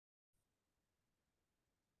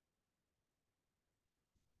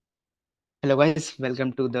Hello guys,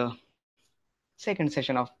 welcome to the second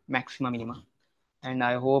session of Maxima-Minima, and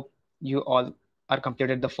I hope you all are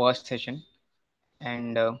completed the first session.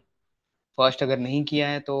 And first अगर नहीं किया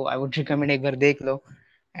है तो I would recommend एक बार देख लो,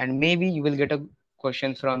 and maybe you will get a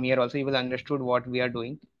question from here also. You will understood what we are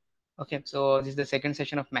doing. Okay, so this is the second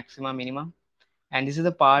session of Maxima-Minima, and this is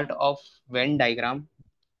the part of Venn diagram.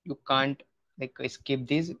 You can't like skip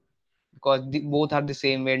this because both are the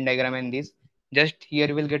same Venn diagram and this. Just here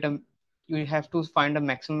you will get a you have to find a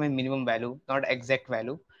maximum and minimum value, not exact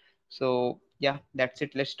value. So yeah, that's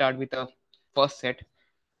it. Let's start with the first set.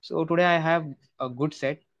 So today I have a good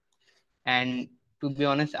set, and to be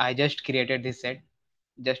honest, I just created this set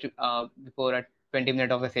just before a 20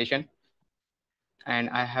 minute of the session, and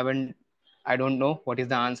I don't know what is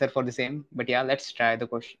the answer for the same, but yeah, let's try the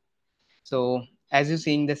question. So as you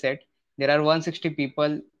see in the set, there are 160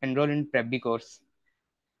 people enrolled in PrepBee course.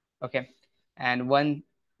 Okay, and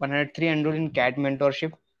 103 enrolled in CAT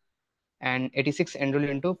mentorship and 86 enrolled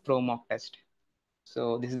into pro mock test.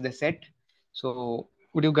 So this is the set. So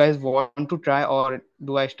would you guys want to try, or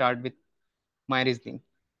do I start with my reasoning?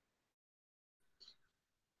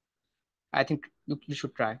 I think you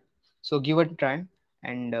should try. So give it a try,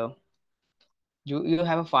 and you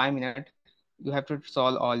have a 5 minute. You have to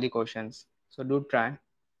solve all the questions. So do try.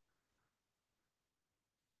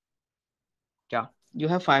 Yeah, you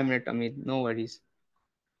have 5 minutes. I mean, no worries.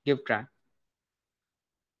 Give try.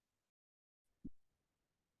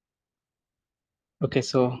 Okay,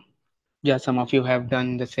 so yeah, some of you have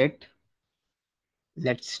done the set.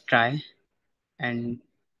 Let's try and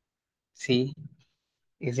see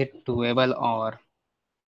is it doable or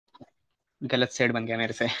गलत set बन गया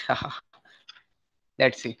मेरे से.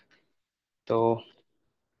 Let's see. तो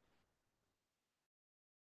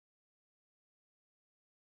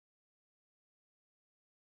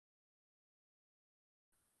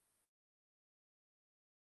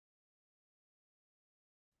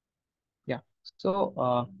yeah,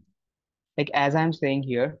 so like as I'm saying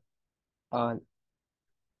here, uh,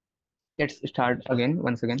 let's start again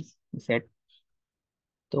once again set.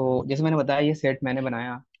 तो जैसे मैंने बताया ये सेट मैंने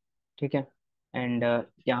बनाया, ठीक है. एंड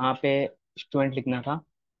यहाँ पे स्टूडेंट लिखना था,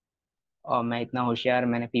 और मैं इतना होशियार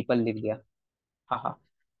मैंने पीपल लिख दिया. हाँ हाँ.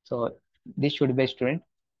 So this should be student.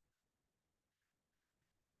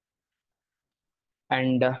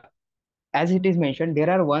 And as it is mentioned, there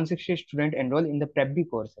are 160 students enrolled in the PrepBee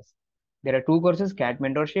courses. There are two courses, CAT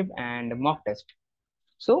mentorship and mock test.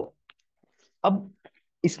 So अब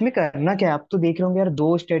इसमें करना क्या है, आप तो देख रहे होंगे यार,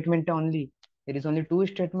 दो स्टेटमेंट है only. There is only two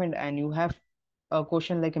statement and you have a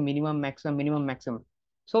question like a minimum maximum.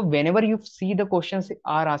 So whenever you see the questions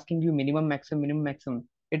are asking you minimum maximum,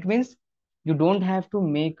 it means you don't have to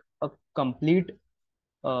make a complete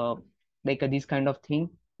uh, this kind of thing.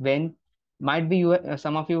 When might be you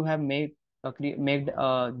some of you have made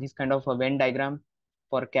this kind of a Venn diagram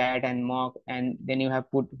for cat and mock, and then you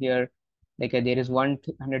have put here like there is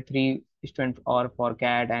 103 student or for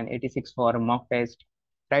cat and 86 for mock test,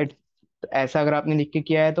 right? तो ऐसा अगर आपने लिख के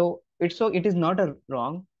किया है तो it is not a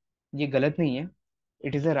wrong. ये गलत नहीं है.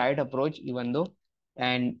 It is a right approach even though.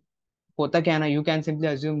 And होता क्या है ना, you can simply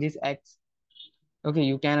assume this x. Okay,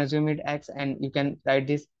 you can assume it x and you can write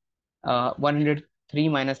this 103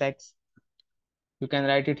 minus x. You can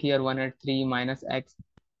write it here 103 minus x.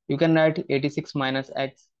 You can write 86 minus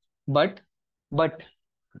x. But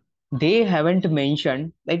they haven't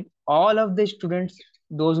mentioned like all of the students,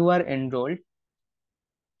 those who are enrolled.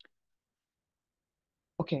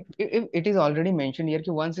 Okay, if it is already mentioned here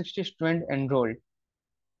कि 160 student enrolled,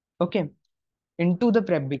 okay, into the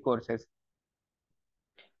PrepBee courses.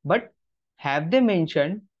 But have they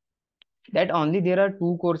mentioned that only there are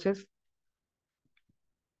two courses?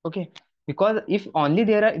 Okay, because if only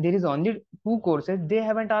there is only two courses, they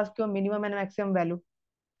haven't asked you a minimum and maximum value.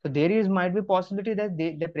 So there is might be possibility that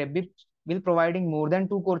the PrepBee will providing more than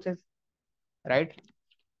two courses, right?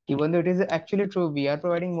 Even though it is actually true, we are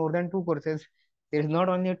providing more than two courses. There is not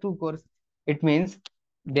only a two course. It means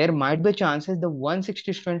there might be chances the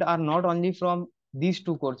 160 students are not only from these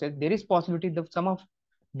two courses. There is possibility that some of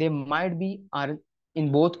they might be are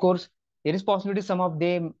in both course. There is possibility some of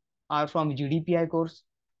them are from GDPI course,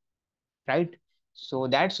 right? So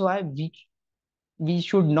that's why we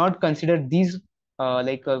should not consider these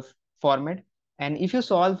like a format. And if you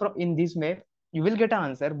solve from in this way, you will get an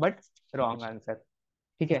answer, but wrong answer.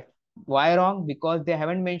 Okay, why wrong? Because they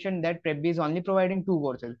haven't mentioned that PrepBee is only providing two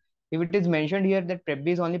courses. If it is mentioned here that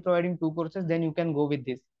PrepBee is only providing two courses, then you can go with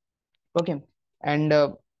this. Okay, and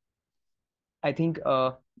I think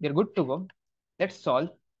we're good to go. Let's solve.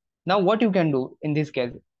 Now what you can do in this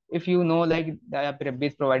case, if you know like the PrepBee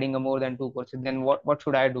is providing a more than two courses, then what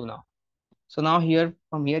should I do now? So now here,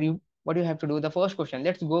 from here, you what you have to do, the first question,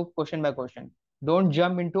 let's go question by question. Don't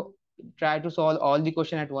jump into try to solve all the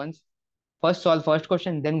question at once. First solve first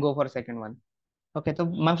question, then go for second one. Okay, so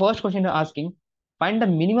my first question is asking, find the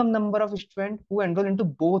minimum number of students who enroll into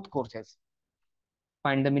both courses.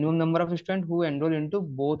 Find the minimum number of students who enroll into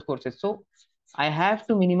both courses. So I have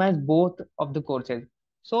to minimize both of the courses.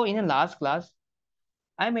 So in a last class,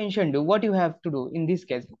 I mentioned you what you have to do in this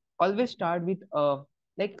case. Always start with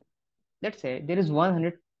like let's say there is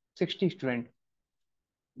 160 student.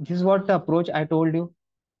 This is what the approach I told you.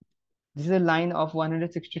 This is a line of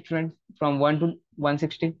 160 students from 1 to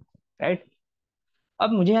 160, right?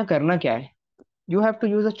 अब मुझे यहाँ करना क्या है? You have to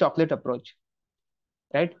use a chocolate approach,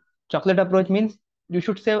 right? Chocolate approach means you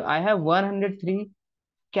should say I have 103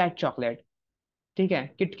 cat chocolate. ठीक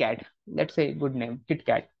है, Kit Kat. Let's say good name, Kit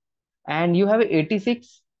Kat. And you have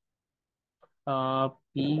 86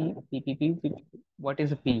 P. What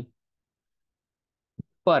is a P?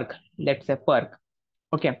 Perk. Let's say perk.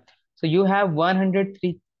 Okay. So you have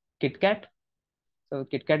 103 Kit Kat. So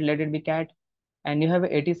Kit Kat, let it be cat. And you have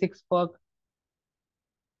 86 perk.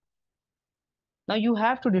 Now you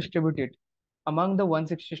have to distribute it among the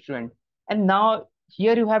 160 students. And now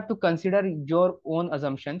here you have to consider your own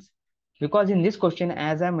assumptions, because in this question,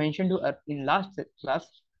 as I mentioned to in last class,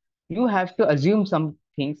 you have to assume some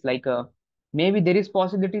things like maybe there is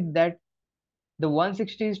possibility that the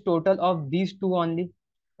 160 is total of these two only,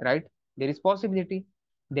 right? There is possibility.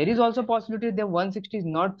 There is also possibility that 160 is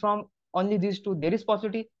not from only these two. There is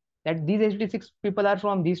possibility that these 86 people are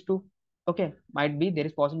from these two. Okay, might be there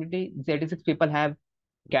is possibility these 86 people have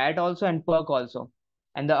cat also and perk also.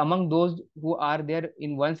 And among those who are there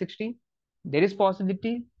in 160, there is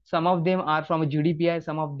possibility some of them are from a GDPI,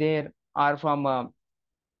 some of them are from a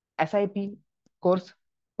SIP course.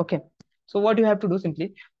 Okay, so what you have to do,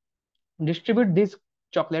 simply distribute this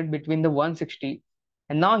chocolate between the 160.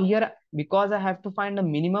 And now here, because I have to find a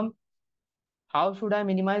minimum, how should I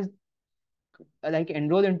minimize, like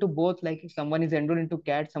enroll into both, like if someone is enrolled into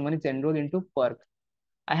cat, someone is enrolled into perk.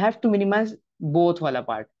 I have to minimize both wala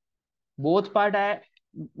part. Both part I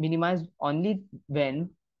minimize only when,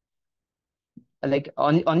 like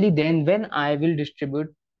only then when I will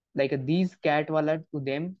distribute like these cat wala to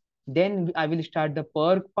them. Then I will start the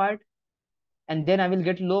perk part, and then I will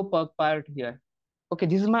get low perk part here. Okay,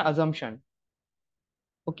 this is my assumption.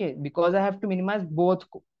 Okay, because I have to minimize both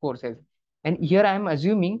courses. And here I am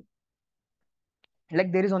assuming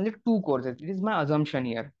like there is only two courses. It is my assumption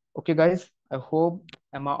here. Okay, guys, I hope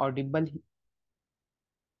am I audible.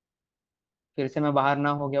 फिर से मैं बाहर ना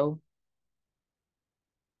हो गया हूँ,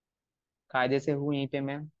 कायदे से हूँ यहीं पे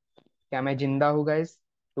मैं. क्या मैं जिंदा हूँ guys?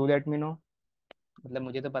 Do let me know. मतलब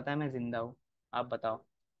मुझे तो पता है मैं जिंदा हूँ, आप बताओ.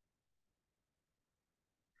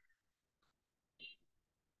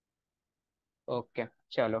 ओके,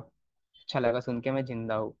 चलो. अच्छा लगा सुन के मैं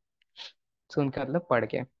जिंदा हूँ. सुन के मतलब पढ़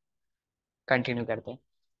के. कंटिन्यू करते हैं.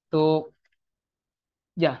 तो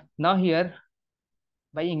या नाउ हियर,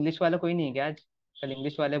 भाई इंग्लिश वाला कोई नहीं है क्या आज? कल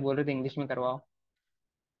इंग्लिश वाले बोल रहे थे इंग्लिश में करवाओ.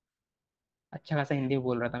 अच्छा खासा हिंदी में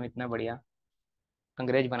बोल रहा था मैं, इतना बढ़िया.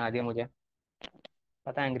 अंग्रेज बना दिया मुझे.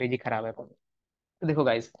 पता है अंग्रेजी खराब है. तो देखो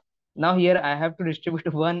guys, now here I have to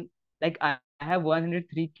distribute one, like I have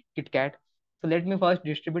 103 Kit Kat. So let me first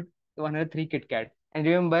distribute 103 Kit Kat. And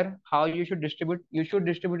remember how you should distribute. You should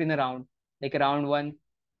distribute in a round, like round one.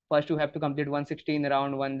 First you have to complete 160 in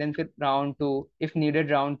round one, then fit round two, if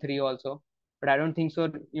needed round three also. But I don't think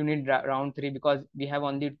so you need round three, because we have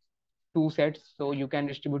only two sets, so you can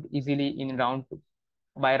distribute easily in round two,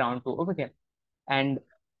 by round two. Okay. And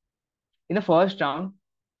in the first round,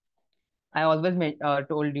 I always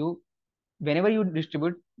told you, whenever you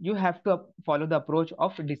distribute, you have to follow the approach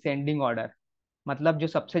of descending order. मतलब जो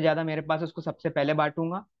सबसे ज्यादा मेरे पास है उसको सबसे पहले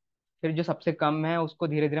बांटूंगा, फिर जो सबसे कम है उसको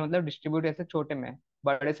धीरे धीरे, मतलब डिस्ट्रीब्यूट ऐसे छोटे में,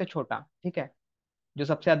 बड़े से छोटा, ठीक है. जो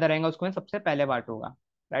सबसे ज्यादा रहेगा उसको मैं सबसे पहले बांटूंगा.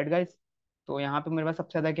 Right guys? तो यहाँ पे मेरे पास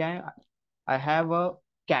सबसे ज्यादा क्या है? I have a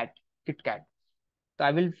cat, Kit Kat. तो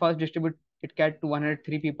I will first distribute Kit Kat to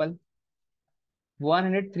 103 people.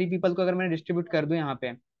 103 people को अगर मैंने डिस्ट्रीब्यूट कर दूं यहाँ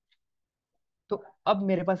पे, तो अब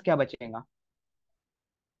मेरे पास क्या बचेगा?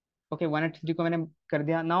 ओके, 103 को मैंने कर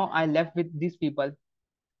दिया. Now I left with this people.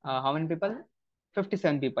 How many people?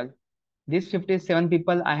 57 people. These 57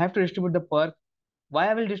 people I have to distribute the perk. Why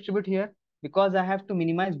I will distribute here? Because I have to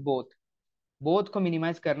minimize both. Both को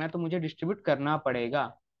minimise करना है तो मुझे distribute करना पड़ेगा.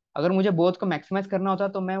 अगर मुझे both को मैक्सिमाइज करना होता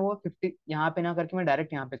तो मैं वो 50 यहाँ पे ना करके मैं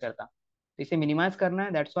डायरेक्ट यहाँ पे करता. तो इसे मिनिमाइज करना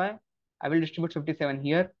है, that's why I will distribute 57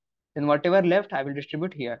 here. Then what ever left I will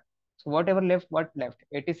distribute here. So whatever left, what left?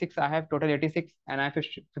 86. I have total 86, and I have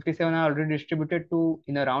 57 I already distributed to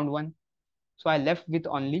in a round one. So I left with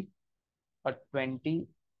only और 20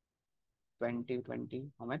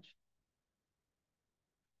 how much,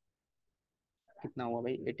 कितना हुआ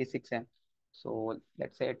भाई, 86 है। So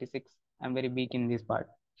let's say 86, I am very weak in this part.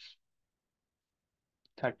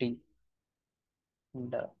 30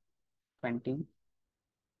 and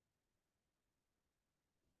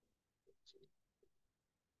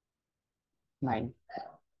 29,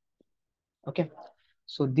 okay.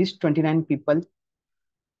 So these 29 people,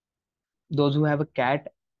 those who have a cat,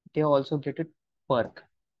 they also get a perk.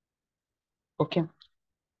 Okay,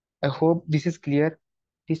 I hope this is clear.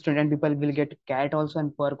 These 29 people will get cat also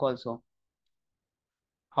and perk also.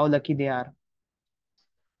 How lucky they are.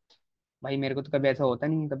 भाई मेरे को तो कभी ऐसा होता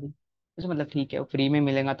नहीं है कभी, तो मतलब ठीक है, फ्री में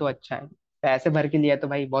मिलेगा तो अच्छा है। पैसे भर के लिया तो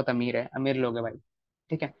भाई बहुत अमीर है, अमीर लोग है भाई।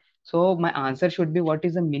 ठीक है। सो my answer should be what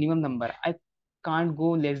is the minimum number. I can't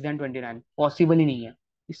go less than 29, possible ही नहीं है।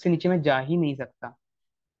 इससे नीचे मैं जा ही नहीं सकता।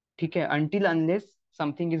 ठीक है, until unless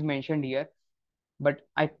something is mentioned here, but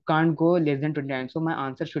I can't go less than 29, so my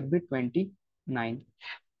answer should be 29.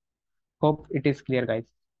 Hope it is clear guys।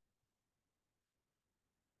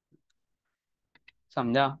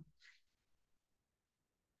 समझा?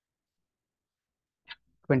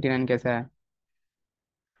 29 कैसा है?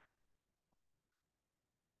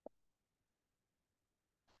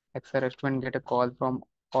 Ex restaurant get a call from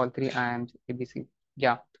all three IMs ABC,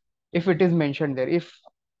 yeah, if it is mentioned there, if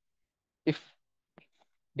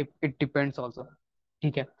it depends also।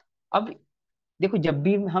 ठीक है। अब देखो, जब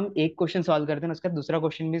भी हम एक क्वेश्चन सॉल्व करते हैं ना, उसका दूसरा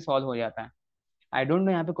क्वेश्चन भी सॉल्व हो जाता है। आई डोंट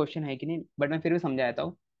नो यहाँ पे क्वेश्चन है कि नहीं, बट मैं फिर भी समझा देता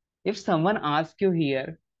हूँ। If someone ask you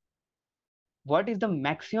here what is the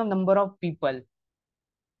maximum number of people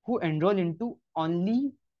who enroll into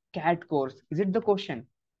only cat course, is it the question?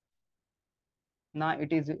 Now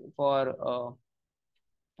it is for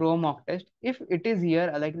pro mock test. If it is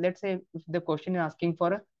here, like let's say if the question is asking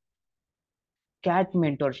for a cat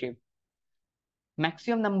mentorship,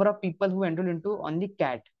 maximum number of people who enroll into only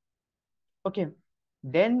cat, okay,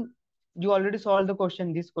 then you already solved the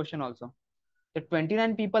question, this question also. The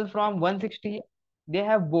 29 people from 160, they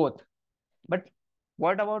have both, but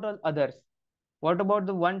what about all others? What about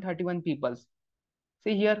the 131 peoples?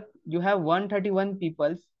 See here, you have 131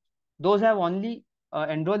 peoples. Those have only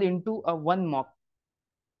enrolled into a one mock.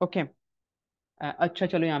 Okay. अच्छा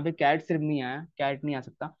चलो, यहाँ पे cat सिर्फ नहीं आया, cat नहीं आ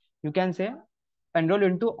सकता। You can say enroll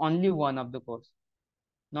into only one of the course,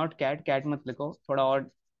 not cat, cat मत लिखो, थोड़ा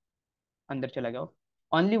और अंदर चला जाओ।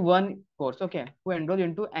 only one course, okay, who enroll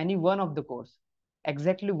into any one of the course,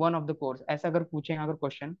 exactly one of the course। ऐसा अगर पूछेंगे अगर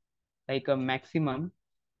question, like a maximum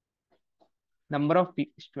number of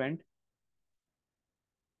student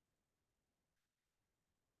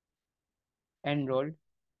enrolled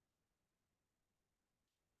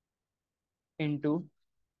into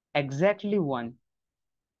exactly one,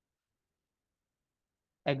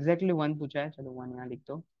 exactly one पूछा है, चलो वन यहाँ लिख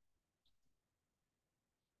दो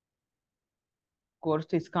कोर्स।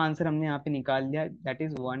 तो इसका आंसर हमने यहाँ पे निकाल लिया, that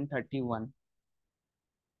is 131।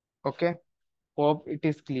 Okay, hope it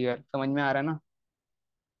is clear, समझ में आ रहा है ना?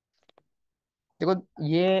 देखो,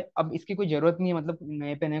 ये अब इसकी कोई जरूरत नहीं है मतलब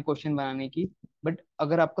नए पे नए क्वेश्चन बनाने की, बट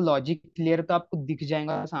अगर आपको लॉजिक क्लियर है तो आपको दिख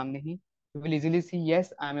जाएगा सामने ही, you will easily C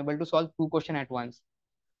yes I am able to solve to question eight once.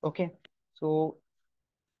 Okay, so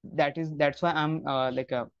that's why I am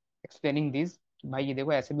like explaining this. भाई ये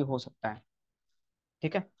देखो ऐसे भी हो सकता है।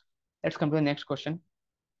 ठीक है, let's come to the next question.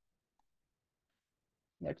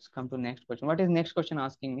 Let's come to next question. What is next question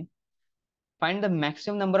asking me? Find the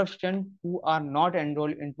maximum number of students who are not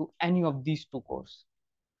enrolled into any of these two courses.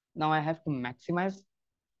 Now I have to maximize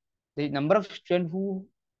the number of students who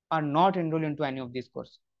are not enrolled into any of these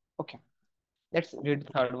courses. Okay, let's read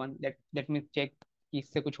the third one। Let me check कि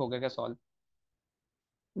इससे कुछ होगा क्या solve।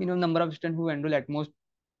 Minimum number of students who enroll at most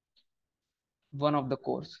one of the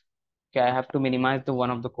course। Okay, I have to minimize the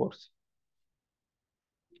one of the course।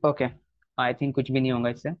 Okay, I think कुछ भी नहीं होगा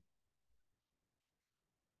इससे।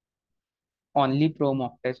 Only pro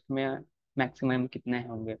mock test में maximum कितने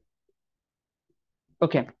होंगे?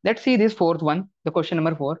 Okay, let's see this fourth one, the question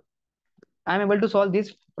number 4। I am able to solve this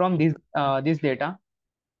from this data।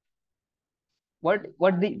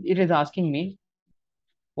 It is asking me,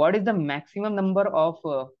 what is the maximum number of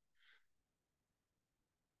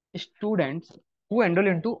students who enroll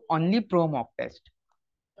into only pro mock test,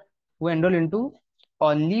 who enroll into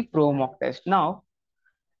only pro mock test। Now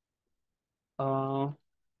uh,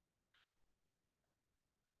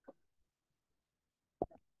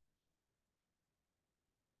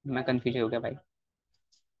 मैं confuse हो गया भाई।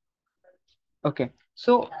 Okay,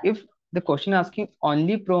 so if the question asking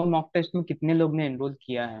only pro mock test में कितने लोग ने enrol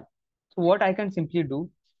किया है, so what I can simply do,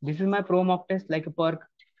 this is my pro mock taste like Perk.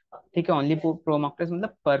 ठीक है, ओनली प्रो मॉक टेस्ट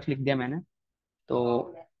मतलब पर्क लिख दिया मैंने। तो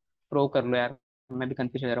प्रो कर लो यार, मैं भी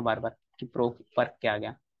कंफ्यूज हो जा रहा हूँ बार बार कि प्रो फर्क क्या आ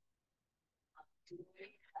गया।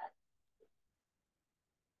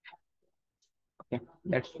 Okay,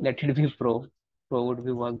 let it be pro, pro would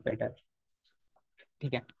be work better.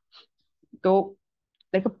 ठीक है, तो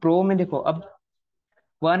देखो प्रो में देखो अब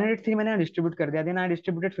 103 मैंने डिस्ट्रीब्यूट कर दिया, then I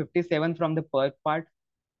distributed 57 from the Perk part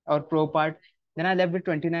और pro part. Then I left with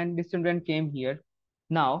 29. This student came here.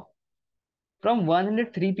 Now, from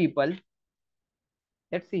 103 people,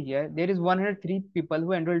 let's see here, there is 103 people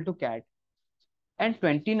who enrolled to CAT, and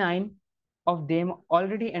 29 of them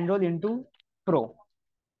already enrolled into pro,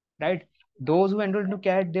 right? Those who enrolled into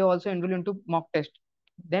CAT, they also enroll into mock test.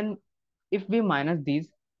 Then, if we minus these,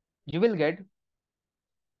 you will get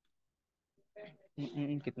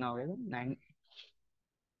कितना हो गया 9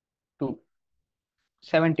 to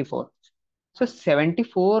 74. So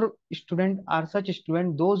 74 students are such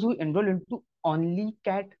students those who enroll into only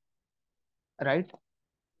CAT, right?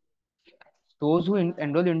 Those who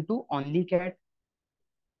enroll into only CAT,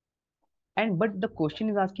 and but the question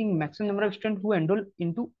is asking maximum number of students who enroll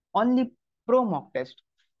into only pro mock test.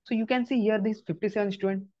 So you can see here these 57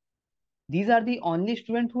 students, these are the only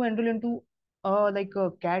students who enroll into like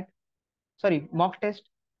CAT, sorry mock test,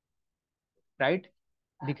 right?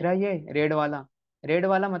 दिख रहा है ये red वाला, red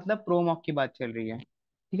वाला मतलब pro mock की बात चल रही है।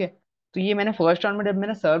 ठीक है, तो ये मैंने फर्स्ट राउंड में जब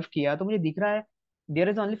मैंने सर्व किया तो मुझे दिख रहा है there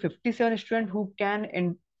is only 57 student who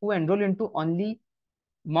can who enrol into only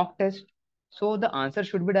mock test. So the answer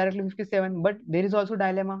should be directly 57, but there is also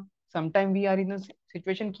dilemma. Sometime we are in a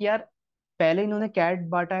situation कि यार पहले इन्होंने कैट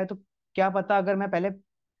बांटा है, तो क्या पता अगर मैं पहले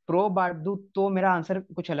प्रो बांट दूं तो मेरा आंसर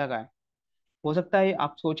कुछ अलग आए। हो सकता है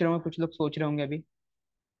आप सोच रहे होंगे, कुछ लोग सोच रहे होंगे अभी,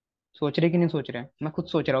 सोच रहे कि नहीं सोच रहे हैं, मैं खुद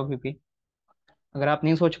सोच रहा हूँ क्योंकि अगर आप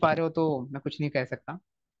नहीं सोच पा रहे हो तो मैं कुछ नहीं कह सकता,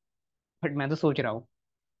 बट मैं तो सोच रहा हूँ।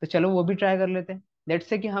 तो चलो वो भी ट्राई कर लेते हैं। लेट्स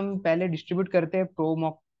से कि हम पहले डिस्ट्रीब्यूट करते हैं प्रो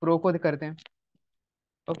मॉक, प्रो को करते हैं।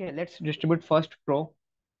 Okay, let's distribute first pro.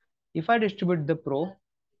 If I distribute the pro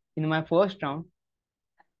in my first round,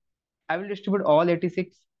 I will distribute all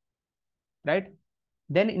 86, right?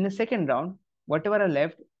 Then in the second round, whatever I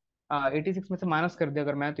left, 86 में से minus कर दिया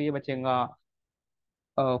अगर मैं, तो ये बचेगा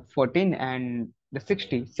 14 and the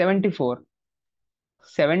 60, 74,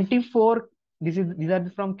 74. These are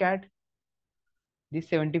from cat. These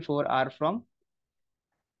 74 are from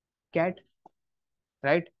cat,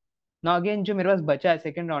 right? Now again जो मेरे पास बचा है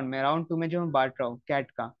सेकंड राउंड में, राउंड टू में जो मैं बांट रहा हूँ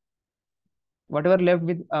कैट का, whatever left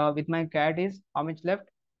with my cat is how much left?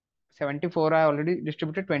 74. I already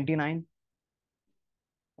distributed 29.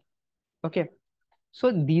 Okay.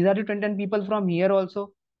 So these are the 29 people from here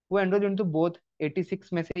also who enrolled into both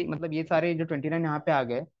 86 में से, मतलब ये सारे जो 29 यहाँ पे आ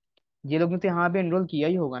गए, ये लोग ने तो यहाँ पे एनरोल किया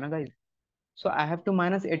ही होगा ना guys. So I have to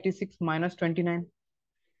minus 86 minus 29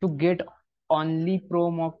 to get only pro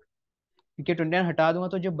mock, क्योंकि 29 हटा दूंगा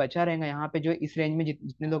तो जो बचा रहेगा यहाँ पे, जो इस रेंज में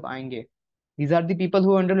जितने लोग आएंगे, these are the people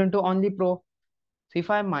who enroll into only pro. So if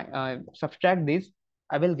I subtract this,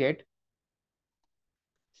 I will get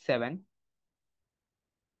 7,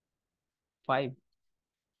 5.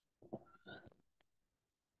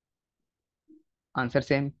 Answer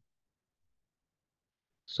same.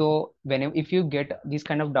 So whenever if you get this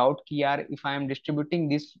kind of doubt कि यार if I am distributing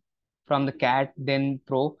this from the cat then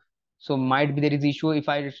pro, so might be there is issue if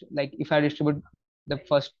like if I distribute the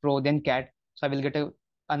first pro then cat, so I will get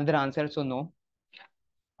another answer. So no,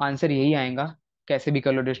 answer यही आएगा, कैसे भी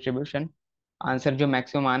कर लो distribution, answer जो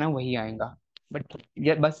maximum आना वही आएगा। But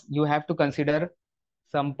ये बस you have to consider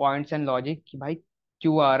some points and logic कि भाई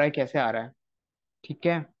क्यों आ रहा है, कैसे आ रहा है। ठीक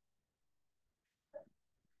है,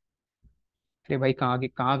 अरे भाई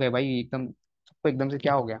कहाँ गए भाई, एकदम सबको एकदम से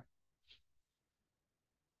क्या हो गया?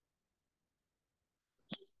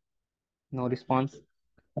 No response.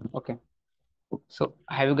 Okay, so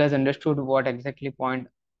have you guys understood what exactly point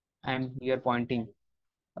I am here pointing?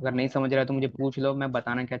 अगर नहीं समझ रहा है तो मुझे पूछ लो, मैं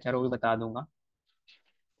बताना क्या चाह रहा हूँ वो भी बता दूंगा।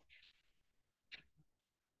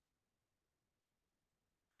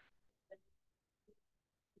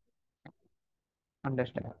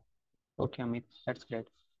 Understand? Okay Amit, that's great.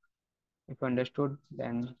 If you understood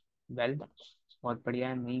then well, बहुत बढ़िया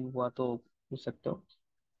है, नहीं हुआ तो पूछ सकते हो।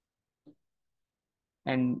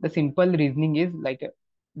 And the simple reasoning is like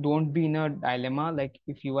don't be in a dilemma, like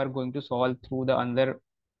if you are going to solve through the another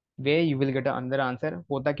way you will get another answer।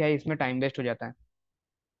 होता क्या है इसमें टाइम वेस्ट हो जाता है।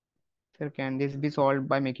 Sir, can this be solved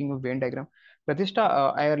by making a Venn diagram? Pratishtha,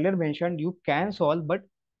 I earlier mentioned you can solve, but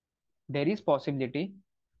there is possibility.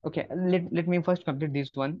 Okay, let me first complete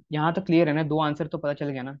this one। यहाँ तो clear है ना, दो answer तो पता चल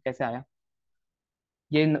गया ना कैसे आया।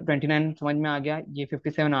 ये 29 समझ में आ गया, ये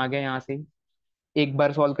 57 आ गया यहाँ से, एक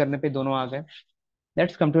बार सॉल्व करने पे दोनों आ गए।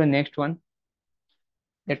 Let's come to the next one.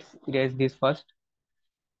 Let's erase this first.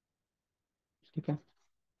 ठीक है,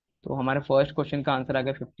 तो हमारे फर्स्ट क्वेश्चन का आंसर आ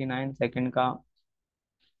गया 59, सेकंड का,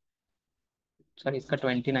 सॉरी इसका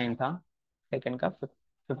 29 था, सेकंड का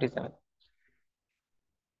 57।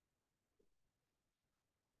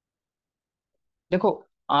 देखो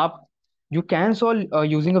आप, you can solve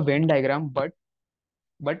using a Venn diagram,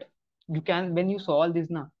 but you can, when you solve this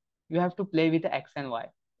na, you have to play with x and y.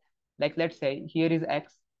 Like let's say here is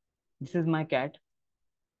x, this is my cat,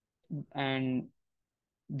 and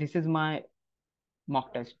this is my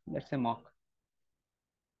mock test, let's say mock.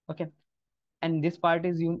 Okay, and this part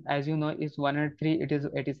is, you as you know, is 103, it is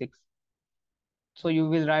 86. So you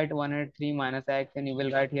will write 103 minus x, and you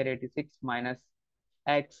will write here 86 minus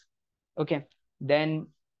x. Okay, then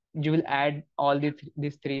you will add all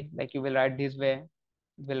these three, like you will write this way,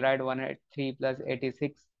 you will write 103 plus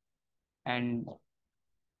 86 and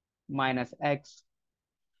minus x,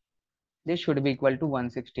 this should be equal to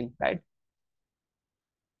 160, right?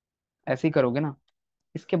 ऐसे ही करोगे ना।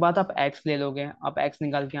 इसके बाद आप x ले लोगे, आप x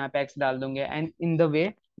निकाल के यहाँ पे x डाल दोगे, and in the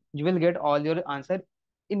way you will get all your answer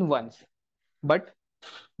in once. But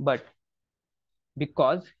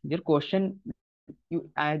because your question,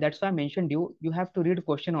 that's why I mentioned you have to read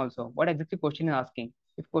question also, what exactly question is asking.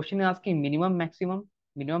 If question is asking minimum maximum,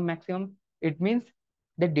 minimum maximum, it means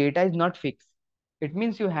the data is not fixed. It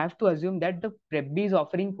means you have to assume that the PrepBee is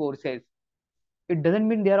offering courses. It doesn't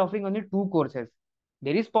mean they are offering only two courses.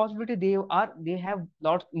 There is possibility they have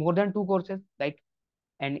lots more than two courses, like,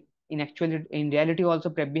 and in reality also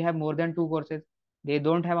PrepBee have more than two courses. They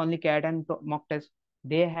don't have only cat and mock test,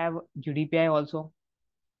 they have GDPI also.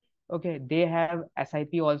 Okay, they have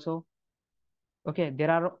SIP also. Okay,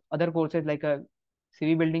 there are other courses like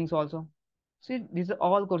CV buildings also. See, these are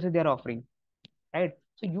all courses they are offering, right?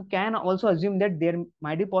 So you can also assume that there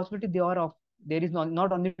might be possibility they are of, there is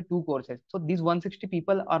not only two courses. So these 160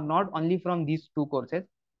 people are not only from these two courses.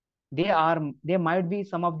 They might be,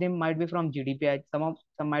 some of them might be from GDPI,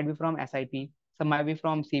 some might be from SIP, some might be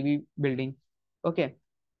from CV building. Okay,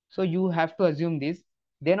 so you have to assume this.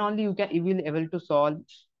 Then only you will able to solve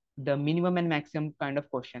the minimum and maximum kind of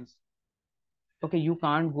questions. Okay, you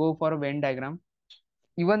can't go for a Venn diagram,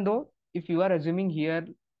 even though if you are assuming here,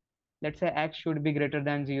 let's say x should be greater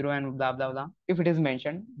than 0 and blah blah blah, if it is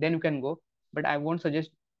mentioned, then you can go, but I won't suggest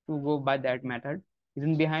to go by that method.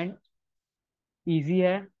 Reason behind, easy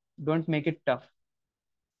hai, don't make it tough.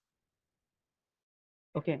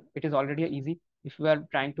 Okay, it is already easy. If you are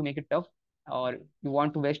trying to make it tough, or you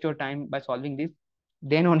want to waste your time by solving this,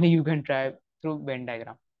 then only you can try through Venn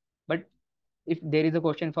diagram. But if there is a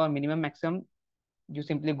question for minimum maximum, you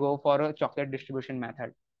simply go for a chocolate distribution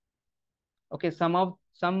method. Okay,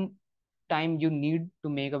 some time you need to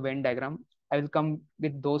make a Venn diagram. I will come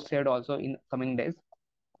with those said also in coming days.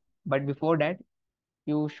 But before that,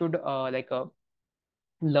 you should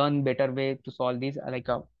learn better way to solve these.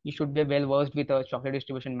 You should be well versed with a chocolate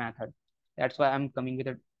distribution method. That's why I'm coming with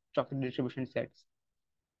a chocolate distribution sets.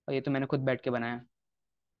 और ये तो मैंने खुद बैठ के बनाया,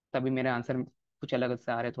 तभी मेरे आंसर कुछ अलग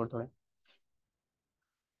से आ रहे थोड़े थोड़े।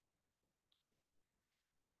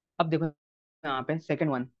 अब देखो यहाँ पे second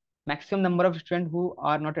one, maximum number of student who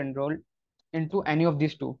are not enrolled into any of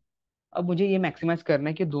this to. अब मुझे ये मैक्सिमाइज करना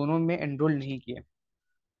है कि दोनों में एनरोल नहीं किए,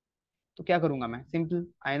 तो क्या करूंगा मैं? Simple,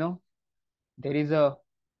 I know there is a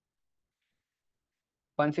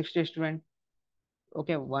 160 student.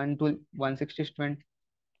 Okay, 1 to 160 student.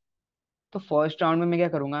 तो फर्स्ट राउंड में मैं क्या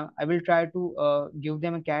करूंगा, I will try to give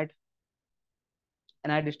them a cat,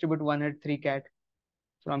 and I distribute 103 cat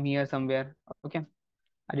from here somewhere. Okay,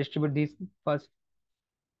 I distribute this first,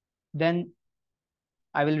 then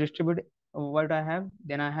I will distribute what I have.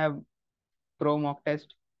 Then I have pro mock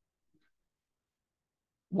test.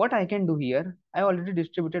 What I can do here, I already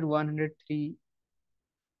distributed 103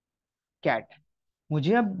 cat.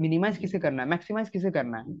 मुझे अब minimise किसे करना है, maximise किसे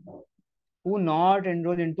करना है? Who not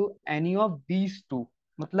enroll into any of these two,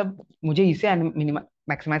 मतलब मुझे इसे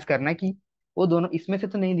मैक्सिमाइज करना है कि वो दोनों इसमें से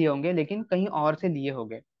तो नहीं लिए होंगे, लेकिन कहीं और से लिए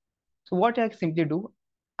होंगे। So what I simply do,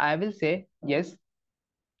 I will say yes.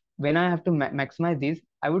 When I have to maximize these,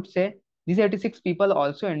 I would say these 86 people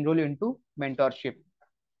also enroll into mentorship.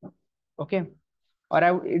 Okay, or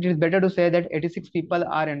it is better to say that 86 people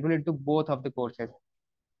are enrolled into both of the courses.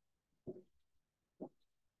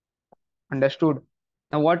 Understood?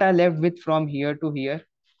 Now what I left with from here to here,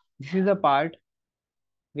 this is the part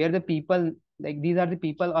where the people, like these are the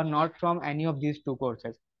people are not from any of these two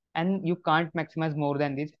courses, and you can't maximize more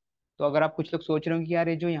than this. तो अगर आप कुछ लोग सोच रहे हो कि यार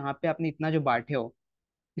ये जो यहाँ पे आपने इतना जो बांटे हो,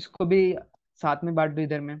 इसको भी साथ में बांट दो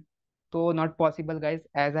इधर में, तो not possible guys.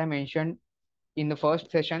 As I mentioned in the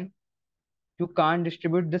first session, you can't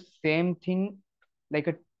distribute the same thing like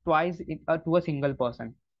twice to a single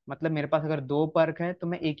person. मतलब मेरे पास अगर दो पर्क है तो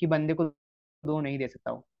मैं एक ही बंदे को दो नहीं दे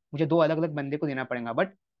सकता हूँ, मुझे दो अलग अलग बंदे को देना पड़ेगा।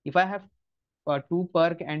 But if I have to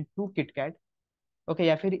Perk and to KitKat, okay,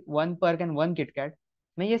 या फिर one Perk and one KitKat,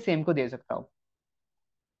 मैं ये सेम को दे सकता हूँ।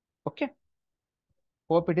 Okay,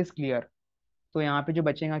 hope it is clear. तो यहाँ पे जो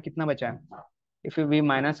बचेगा, कितना बचा है, if we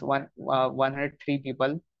minus one 103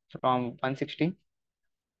 people from 160,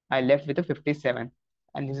 I left with 57,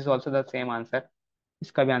 and this is also the same answer.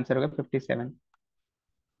 इसका भी आंसर होगा 57।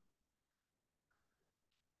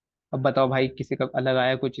 अब बताओ भाई, किसी का अलग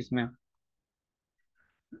आया कुछ इसमें,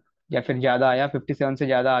 या फिर ज्यादा आया, 57 से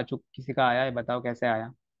ज्यादा आ चुक किसी का आया है, बताओ कैसे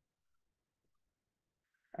आया।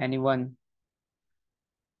 एनीवन?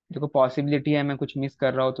 देखो पॉसिबिलिटी है मैं कुछ मिस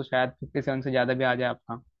कर रहा हूँ, तो शायद 57 से ज्यादा भी आ जाए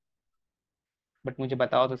आपका, बट मुझे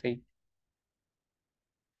बताओ तो सही।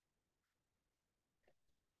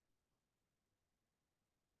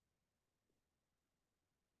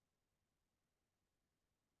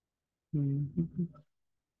 हम्म,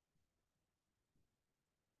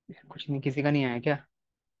 कुछ नहीं, किसी का नहीं आया क्या?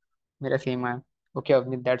 मेरा सेम आया। Okay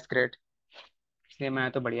Avneet, that's great. Same आया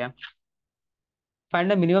तो बढ़िया।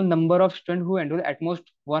 Find the minimum number of student who enrol at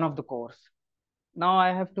most one of the course. Now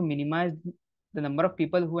I have to minimise the number of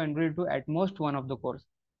people who enrol to at most one of the course.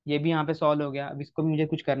 ये भी यहाँ पे solve हो गया, अब इसको भी मुझे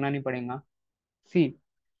कुछ करना नहीं पड़ेगा। सी,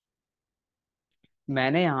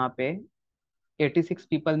 मैंने यहाँ पे 86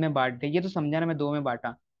 पीपल में बांट दिया, ये तो समझा ना, मैं दो में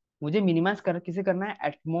बांटा। मुझे मिनिमाइज कर किसे करना है,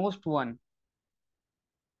 at most one.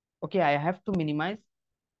 Okay, I have to minimise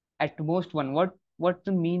at most one. What the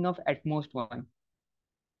mean of at most one?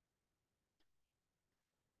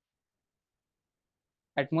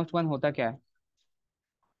 At most one होता क्या है?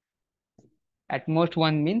 At most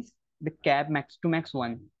one means the cap max to max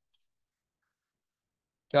one.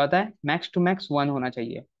 क्या होता है, max to max one होना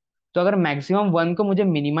चाहिए। तो अगर मैक्सिमम वन को मुझे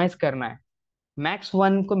मिनिमाइज करना है, मैक्स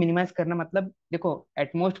वन को मिनिमाइज करना मतलब, देखो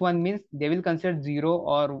at most one means they will consider zero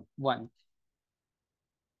और वन।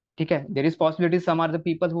 ठीक है, there is possibility some are the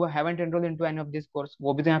people who haven't enrol into any of this course,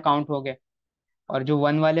 वो भी तो यहाँ काउंट हो गए। और जो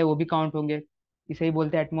वन वाले वो भी काउंट होंगे। इसे ही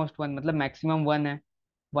बोलते हैं एटमोस्ट वन, मतलब मैक्सिमम वन है,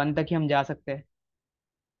 वन तक ही हम जा सकते हैं।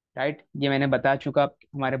 राइट, ये मैंने बता चुका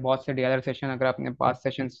हमारे बहुत से डीएलआर सेशन, अगर आपने पास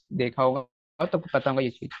सेशन देखा होगा तो पता होगा ये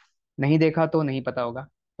चीज। नहीं देखा तो नहीं पता होगा,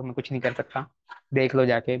 तो मैं कुछ नहीं कर सकता। देख लो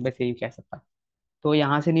जाके, बस यही कह सकता। तो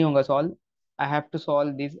यहाँ से नहीं होगा solve, I have to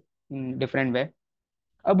solve this in different way.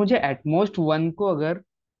 अब मुझे एटमोस्ट वन को अगर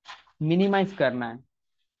मिनिमाइज करना है,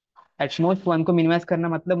 एटमोस्ट वन को मिनिमाइज करना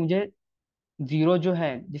मतलब मुझे जीरो जो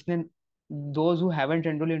है जिसने, those who haven't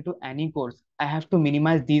enrolled into any course, I have to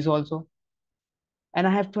minimize these also, and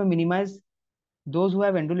I have to minimize those who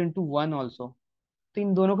have enrolled into one also. तो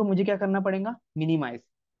इन दोनों को मुझे क्या करना पड़ेगा, minimise.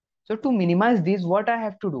 So to minimise this what I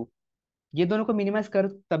have to do, ये दोनों को मिनिमाइज कर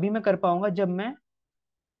तभी मैं कर पाऊंगा जब मैं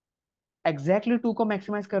एग्जैक्टली टू को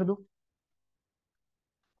मैक्सिमाइज कर दूं।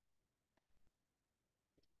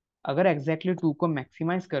 अगर एग्जैक्टली टू को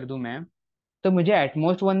मैक्सिमाइज कर दूं मैं, तो मुझे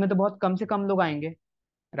एटमोस्ट वन में तो बहुत कम से कम लोग आएंगे।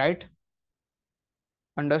 राइट,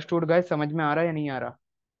 अंडरस्टूड गाइस, समझ में आ रहा है या नहीं आ रहा?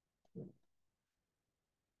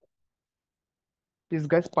 Please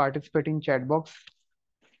guys participate in chat box.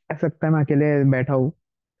 ऐसा लगता है मैं अकेले बैठा हूँ,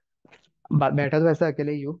 बैठा तो ऐसा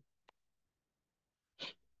अकेले ही हूँ,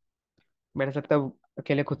 बैठ सकता हूँ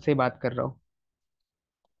अकेले खुद से ही बात कर रहा हूँ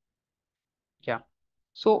क्या।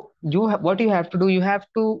 So you what you have to do, you have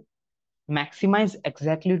to maximize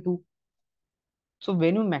exactly two. So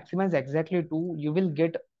when you maximize exactly two, you will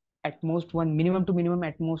get at most one, minimum to minimum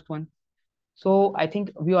at most one. So I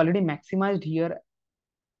think we already maximized here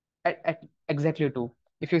at exactly two.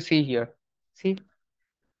 If you see here, see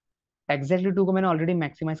exactly two को मैंने already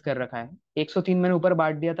maximise कर रखा है। 103 मैंने ऊपर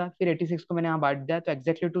बांट दिया था, फिर 86 को मैंने यहाँ बांट दिया, तो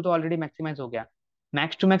exactly two तो ऑलरेडी मैक्सिमाइज हो गया।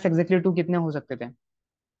 Max to max exactly two कितने हो सकते थे,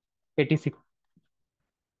 86।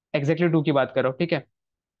 exactly two की बात कर रहा हूँ, ठीक है,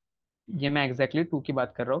 ये मैं exactly two की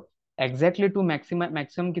बात कर रहा हूँ। exactly two मैक्सिमम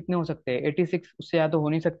मैक्सिमम कितने हो सकते हैं, 86, उससे ज्यादा तो हो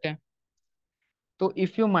नहीं सकते। तो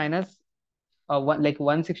इफ यू माइनस लाइक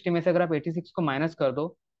 160 में से अगर आप 86 को माइनस कर दो,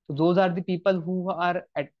 तो those are the people who are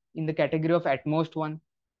eight in the category of at most one.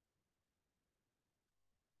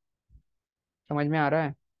 समझ में आ रहा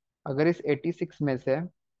है? अगर इस 86 में से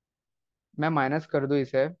मैं माइनस कर दूं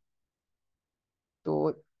इसे,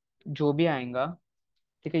 तो जो भी आएगा,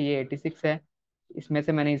 ठीक है, ये 86 है, इसमें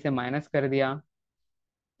से मैंने इसे माइनस कर दिया।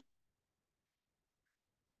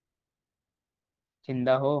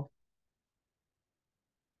 जिंदा हो?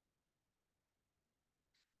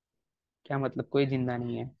 क्या मतलब, कोई जिंदा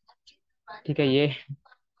नहीं है? ठीक है ये,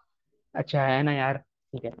 अच्छा है ना यार,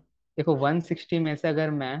 ठीक है। देखो 160 में से अगर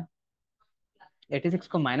मैं 86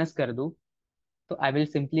 को माइनस कर दूं, तो I will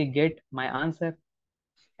simply get my answer.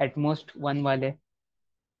 At most 1 वाले।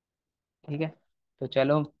 ठीक है, तो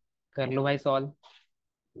चलो कर लो भाई सॉल्व।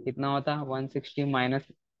 कितना होता, 160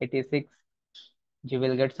 - 86, you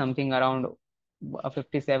will get something around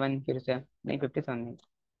 57, फिर से नहीं 57 नहीं,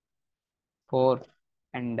 4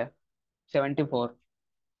 एंड 74।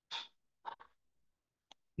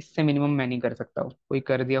 इससे मिनिमम मैं नहीं कर सकता हूँ, कोई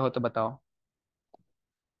कर दिया हो तो बताओ।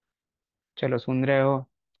 चलो सुन रहे हो,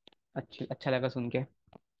 अच्छा अच्छा लगा सुन के।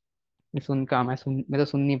 मैं तो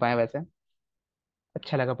सुन नहीं पाया वैसे,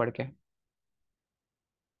 अच्छा लगा पढ़ के।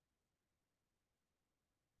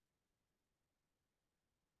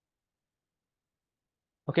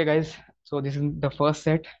 Okay guys, so this is the first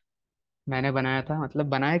set मैंने बनाया था, मतलब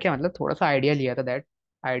बनाया क्या, मतलब थोड़ा सा आइडिया लिया था। That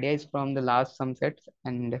idea is from the last some sets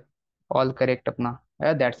and all correct अपना।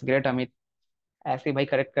 दैट्स ग्रेट अमित, ऐसे ही भाई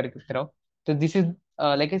करेक्ट करके रहो। तो this is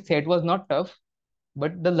like a set was not tough,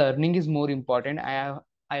 but the learning is more important.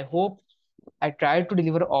 I hope I try to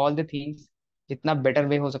deliver all the things, जितना better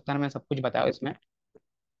way हो सकता है ना मैं सब कुछ बताया इसमें।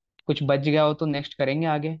 कुछ बच गया हो तो नेक्स्ट करेंगे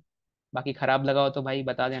आगे, बाकी खराब लगा हो तो भाई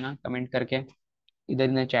बता देना कमेंट करके, इधर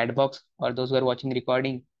इन चैट बॉक्स, और दोस्त आर वाचिंग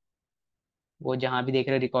रिकॉर्डिंग, वो जहाँ भी देख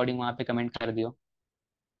रहे रिकॉर्डिंग वहाँ पे कमेंट कर दियो।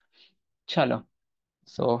 चलो,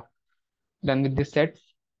 so done with this set.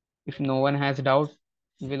 If no one has doubt,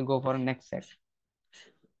 will go for next set.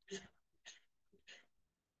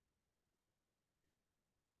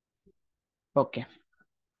 Okay,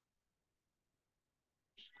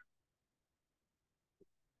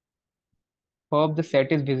 hope the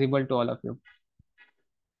set is visible to all of you.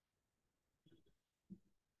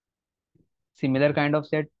 Similar kind of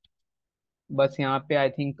set, बस यहाँ पे I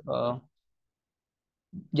think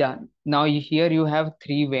या now here you have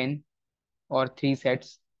 3 when और 3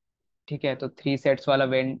 sets. ठीक है, तो 3 sets वाला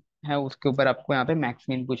when है, उसके ऊपर आपको यहाँ पे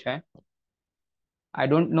मैक्समिन पूछा है। आई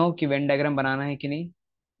डोंट नो कि वेन डायग्राम बनाना है कि नहीं,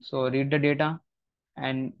 so read the data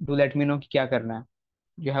and do let me know कि क्या करना है।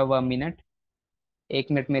 You have a minute,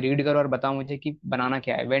 1 minute में रीड करो और बताओ मुझे कि बनाना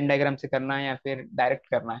क्या है, वेन डायग्राम से करना है या फिर डायरेक्ट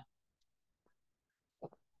करना है।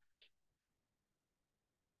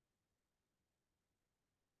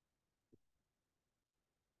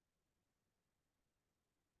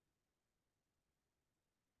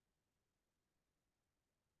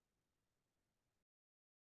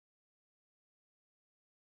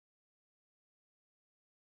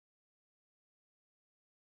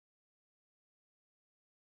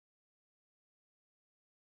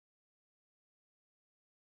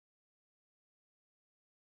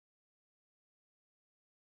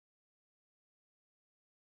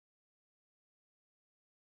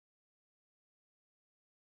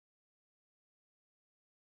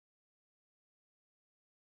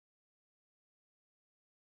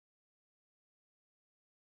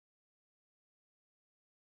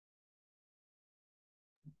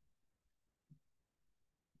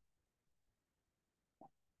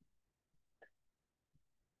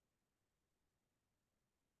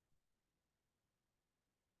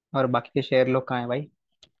 और बाकी के शेयर लोग कहाँ हैं भाई,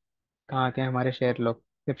 कहाँ के हैं हमारे शेयर लोग,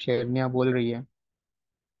 सिर्फ शेरनिया बोल रही है।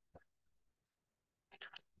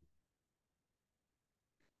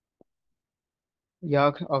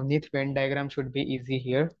 Yeah, Avneet, Venn diagram should be easy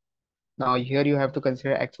here. Now here you have to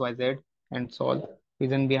consider x, y, z and solve.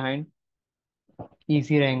 Reason behind,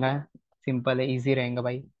 easy रहेगा, सिंपल है, easy रहेगा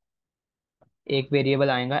भाई। एक वेरिएबल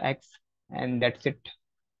आएगा x एंड दैट्स इट,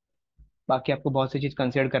 बाकी आपको बहुत सी चीज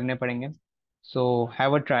कंसिडर करने पड़ेंगे। So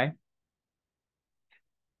have a try,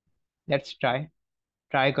 let's try,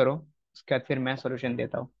 try करो, उसके बाद फिर मैं सॉल्यूशन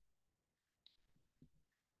देता हूँ।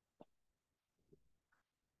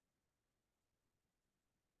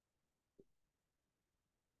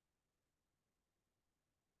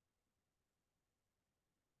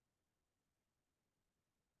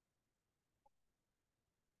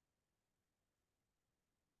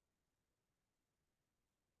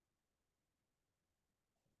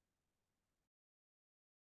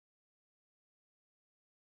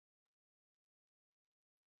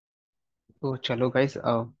 तो चलो guys,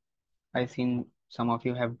 I seen some of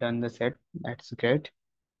you have done the set, that's great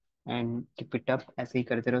and keep it up, ऐसे ही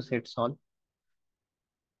करते रहो सेट सॉल्व।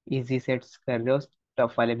 इजी सेट्स कर रहे हो,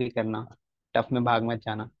 टफ वाले भी करना, टफ में भाग मत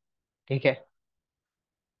जाना। ठीक है,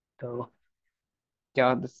 तो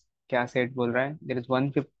क्या क्या सेट बोल रहा है, there is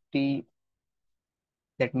 150,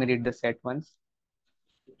 let me read the set once.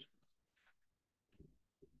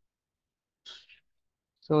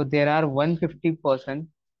 So there are 150%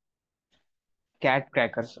 cat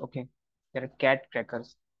crackers. Okay, there are cat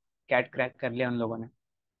crackers, cat crack कर लिया उन लोगों ने।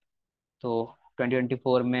 तो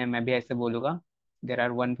 2024 में मैं भी ऐसे बोलूंगा, there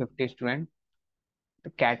are 150 student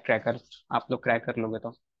cat crackers, आप लोग क्रैक कर लोगे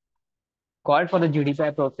तो। Called for the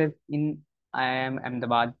GDPI process in I am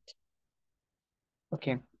Ahmedabad.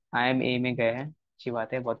 Okay, I M A में गए हैं, अच्छी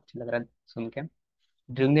बात है, बहुत अच्छा लग रहा है सुन के।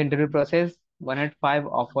 During the interview process 105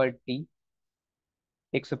 offered T,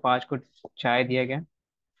 105 को चाय दिया गया।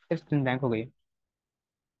 इस दिन बैंक हो गई।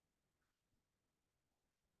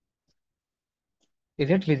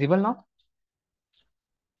 Is it visible now?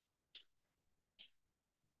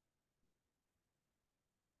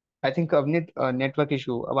 I think अब नेटवर्क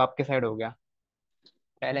इशू अब आपके साइड हो गया।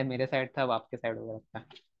 पहले मेरे साइड था, अब आपके साइड हो गया लगता है।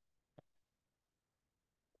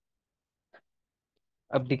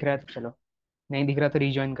 अब दिख रहा है तो चलो, नहीं दिख रहा तो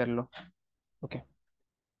रिज्वाइन कर लो। ओके,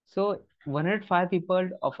 सो 105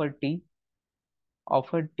 people offered T,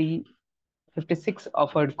 56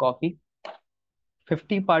 offered coffee,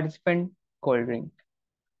 50 participant cold drink.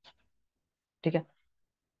 ठीक है,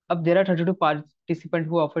 अब there are 32 participant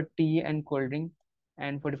who offered T and cold drink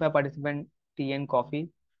and 45 participant T and coffee,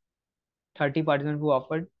 30 participant who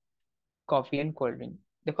offered coffee and cold drink.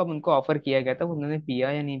 देखो, अब उनको offer किया गया था, उन्होंने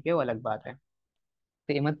पिया या नहीं पिया वो अलग बात है।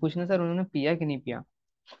 तो ये मत पूछना सर उन्होंने पिया कि नहीं पिया,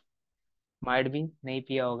 माइट भी नहीं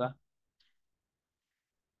पिया होगा।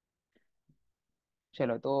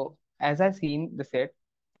 चलो तो, as I seen the set,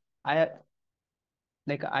 I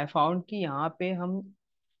I found कि यहाँ पे हम,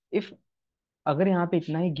 इफ अगर यहाँ पे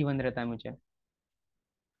इतना ही गिवन रहता है मुझे,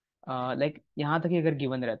 यहाँ तक ही अगर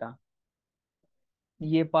गिवन रहता,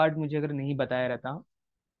 ये पार्ट मुझे अगर नहीं बताया रहता,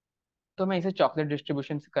 तो मैं इसे चॉकलेट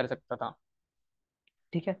डिस्ट्रीब्यूशन से कर सकता था।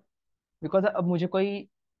 ठीक है, बिकॉज अब मुझे कोई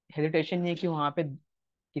हेजिटेशन नहीं है कि वहाँ पे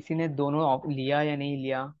किसी ने दोनों लिया या नहीं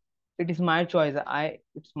लिया। It is my choice, I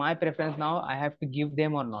it's my preference now, I have to give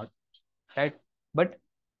them और नॉट, राइट? बट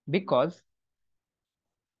बिकॉज,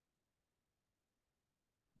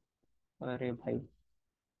 अरे भाई,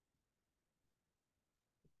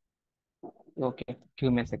 okay,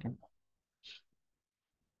 give me second.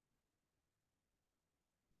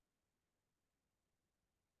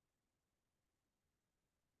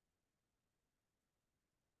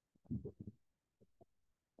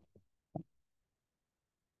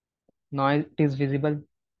 Now it is visible.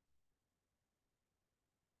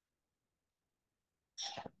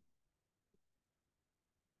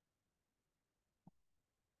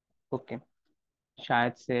 Okay,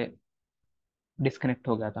 शायद से डिस्कनेक्ट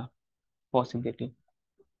हो गया था, पॉसिबिलिटी।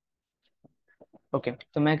 ओके,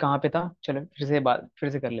 तो मैं कहाँ पे था, चलो फिर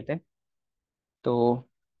से कर लेते हैं। तो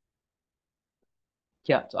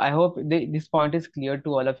क्या, so I hope this point is clear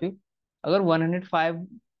to all of you. अगर 105,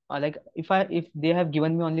 if they have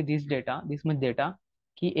given me only this much data,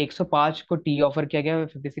 कि 105 को टी ऑफर किया गया,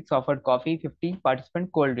 56 offered coffee, 50 participant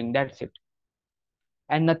cold drink, that's it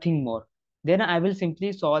and nothing more, then I will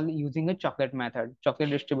simply solve using a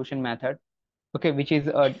chocolate distribution method, okay, which is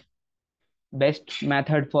a best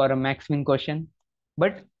method for a maximum question.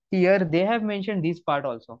 But here they have mentioned this part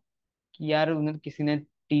also, कि यार उन्होंने किसी ने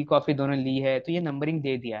tea coffee दोनों ली है तो ये numbering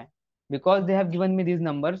दे दिया है। Because they have given me these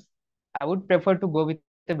numbers, I would prefer to go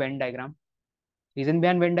with Venn diagram. Reason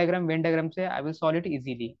behind Venn diagram से I will solve it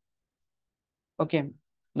easily. Okay,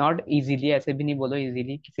 not easily ऐसे भी नहीं बोलो,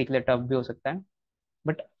 इजीली किसी के लिए टफ भी हो सकता है,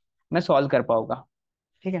 बट मैं सॉल्व कर पाऊंगा।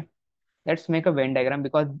 ठीक है, let's make a Venn diagram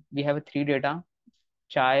because we have three data,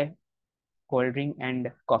 चाय, कोल्ड ड्रिंक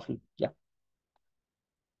एंड कॉफी। या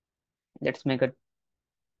let's make a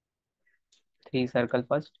three circle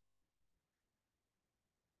first.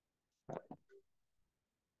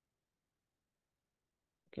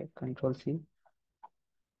 Okay, control C,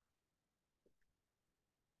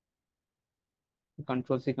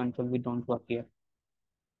 control we don't work here,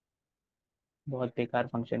 बहुत बेकार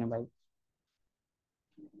फंक्शन है भाई।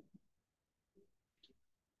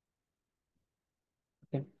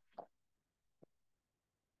 Okay.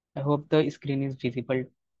 I hope the screen is visible.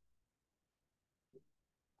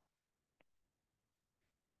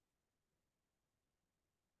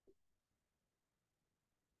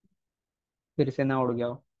 फिर से ना उड़ गया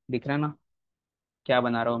हो, दिख रहा है ना क्या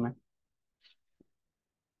बना रहा हूँ मैं?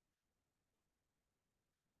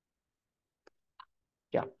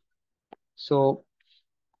 क्या, सो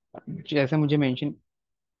जैसे मुझे मेंशन,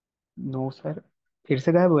 नो सर, फिर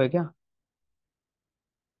से गायब हुआ है क्या?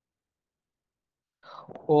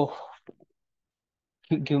 ओह,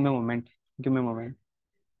 give me moment, give me moment.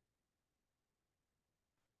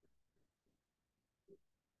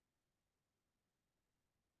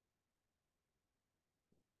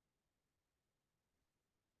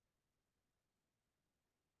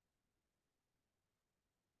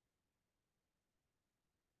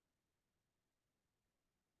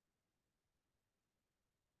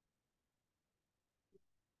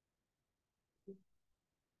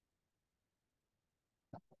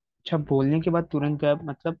 अच्छा, बोलने के बाद तुरंत गायब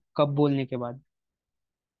मतलब कब बोलने के बाद?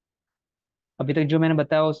 अभी तक जो मैंने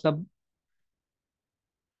बताया वो सब।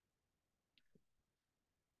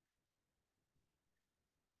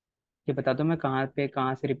 ये बता दो मैं कहाँ पे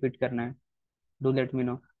कहाँ से रिपीट करना है। Do let me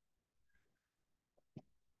know.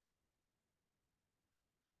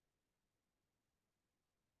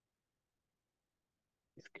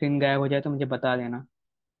 Screen गायब हो जाए तो मुझे बता देना।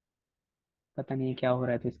 पता नहीं क्या हो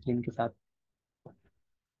रहा है तो स्क्रीन के साथ।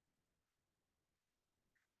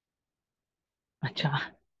 अच्छा,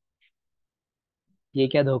 ये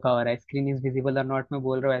क्या धोखा हो रहा है, स्क्रीन इज विजिबल और नॉट में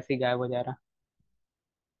बोल रहा हूँ ऐसे ही गायब हो जा रहा।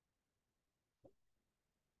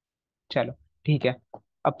 चलो ठीक है,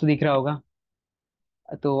 अब तो दिख रहा होगा।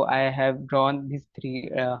 तो I have drawn this three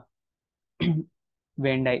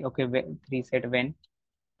when die, okay, three set when.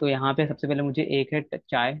 तो यहाँ पे सबसे पहले मुझे एक है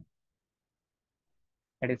चाय,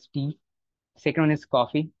 that is T. Second one is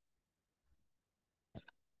coffee,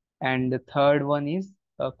 and the third one is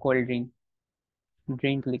cold drink.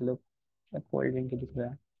 Drink लिख लो, कोल्ड ड्रिंक लिख लो।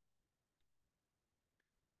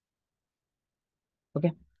 Okay,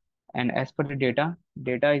 and as per the data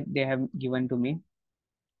they have given to me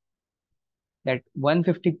that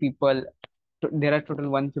 150 people, there are total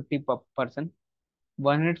 150 per person.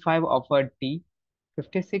 105 offered tea,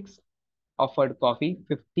 56 offered coffee,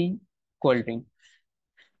 50 cold drink.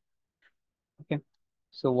 Okay,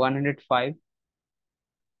 so 105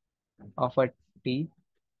 offered tea,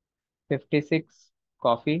 56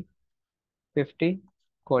 coffee, 50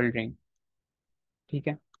 cold drink. ठीक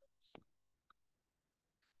है।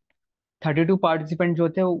 32 participant जो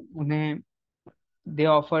थे उन्हें they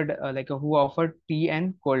offered like who offered tea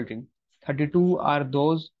and cold drink. 32 are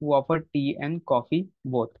those who offered tea and coffee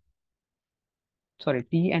both. Sorry,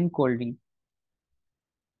 tea and cold drink.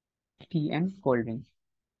 T and cold drink.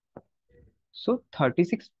 So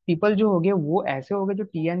 36 people जो हो गए वो ऐसे हो गए जो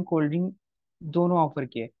टी एंड कोल्ड ड्रिंक दोनों offer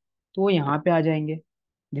किए, तो वो यहाँ पे आ जाएंगे।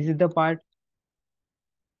 This is the part,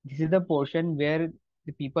 this is the portion where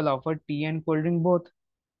the people offer T and cold drink both,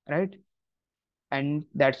 right. And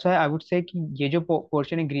that's why I would say कि ये जो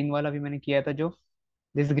पोर्शन है ग्रीन वाला भी मैंने किया था जो,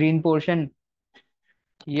 this green portion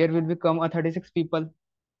here will become a 36 people,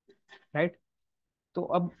 right. तो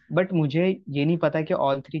अब बट मुझे ये नहीं पता कि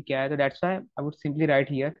ऑल थ्री क्या है, तो that's why I would simply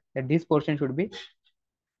write here that this portion should be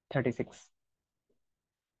 36।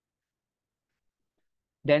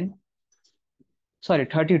 Then sorry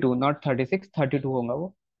 32, not 36, 32 होगा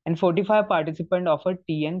वो। And 45 participant offer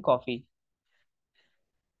T and coffee.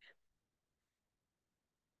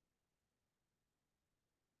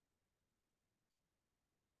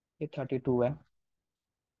 ये 32 है,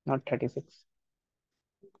 नॉट 36।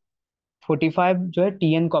 45 जो है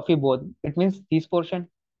T and coffee both, it means this portion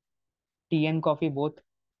T and coffee both.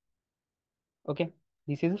 Okay,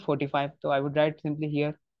 this is 45, तो I would write simply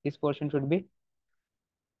here this portion should be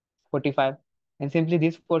 45 and simply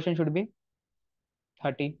this portion should be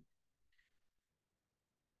 30।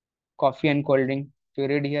 Coffee and cold drink, if you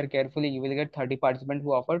read here carefully you will get 30 participants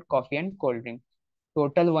who offered coffee and cold drink.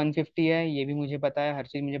 Total 150 है, ये भी मुझे पता है, हर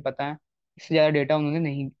चीज मुझे पता है। इससे ज्यादा डेटा उन्होंने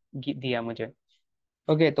नहीं दिया मुझे।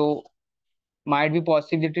 ओके, तो might be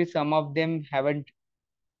possibility some of them haven't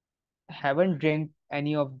drank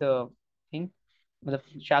any of the thing, मतलब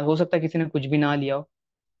शायद हो सकता है किसी ने कुछ भी ना लिया हो।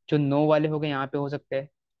 जो नो वाले हो गए यहाँ पे हो सकते हैं,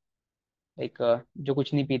 लाइक जो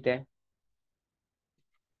कुछ नहीं पीते हैं,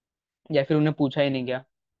 या फिर उन्हें पूछा ही नहीं गया।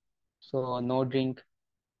 So no drink,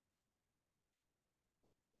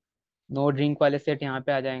 no drink वाले सेट यहाँ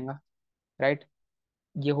पे आ जाएगा, राइट।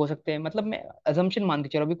 ये हो सकते हैं, मतलब मैं अजम्पशन मान के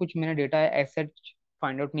चलो, अभी कुछ मैंने डेटा एज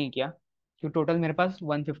फाइंड आउट नहीं किया, क्योंकि टोटल मेरे पास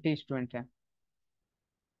 150 स्टूडेंट हैं।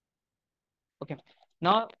 ओके,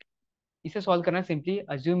 ना इसे सॉल्व करना simply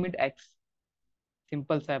assume it x.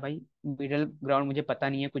 Simple सा है भाई, मिडल ग्राउंड मुझे पता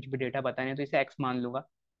नहीं है, कुछ भी डेटा पता नहीं है, तो इसे एक्स मान लूंगा।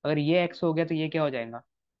 अगर ये एक्स हो गया तो ये क्या हो जाएगा,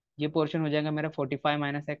 ये पोर्शन हो जाएगा मेरा 45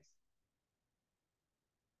 माइनस एक्स।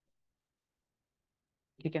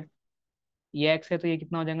 ठीक है, ये एक्स है तो ये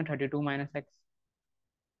कितना हो जाएगा 32 माइनस एक्स।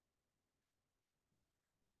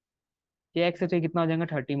 ये एक्स है तो ये कितना हो जाएगा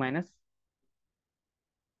 30 माइनस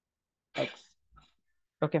एक्स।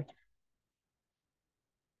 ओके,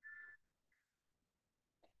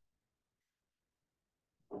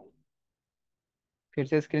 फिर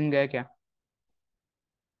से स्क्रीन गया क्या?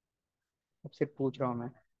 अब सिर्फ पूछ रहा हूँ मैं,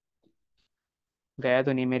 गया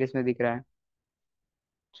तो नहीं, मेरे इसमें दिख रहा है।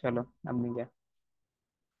 चलो अब नहीं गया।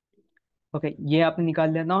 ओके, ये आपने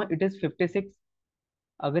निकाल लिया, नाउ इट इज 56।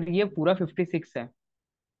 अगर ये पूरा 56 है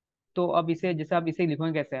तो अब इसे जैसे आप इसे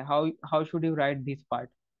लिखोगे कैसे, how how should you right this part?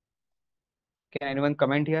 Can anyone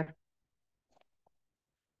comment here?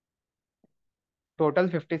 Total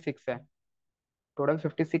 56 है, टोटल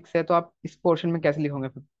 56 है, तो आप इस पोर्शन में कैसे लिखोगे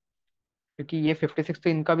फिर? क्योंकि ये 56 तो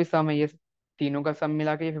इनका भी सम है, ये तीनों का सम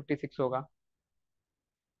मिला के ये 56 होगा।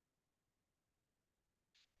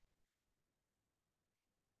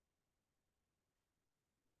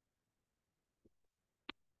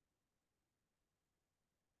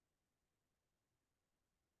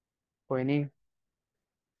 कोई नहीं।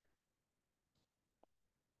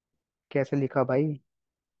 कैसे लिखा भाई?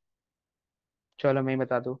 चलो मैं ही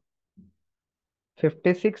बता दूं।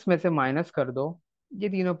 56 में से माइनस कर दो ये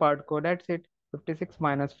तीनों पार्ट को, that's it. 56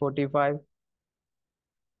 minus 45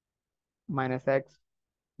 minus x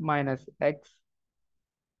minus x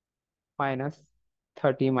minus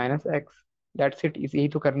 30 minus x, that's it. इस यही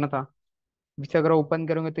तो करना था। इसे अगर ओपन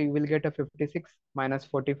करोगे तो you will get a 56 minus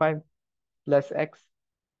 45 plus x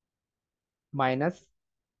minus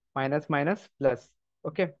minus minus plus.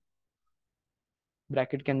 Okay,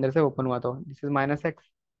 bracket के अंदर से ओपन हुआ तो this is minus x,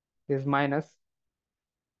 this minus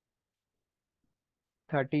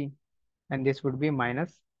 30 and this would be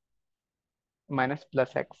minus minus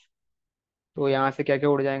plus x. तो यहाँ से क्या क्या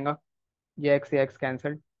उड़ जाएगा? ये एक्स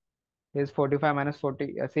कैंसल। दिस 45 माइनस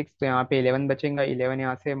 46, तो यहाँ पे 11 बचेगा। 11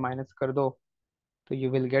 यहाँ से माइनस कर दो तो you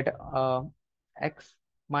will get x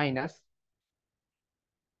minus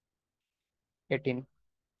 18।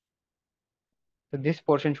 तो this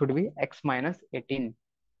portion should be x minus 18।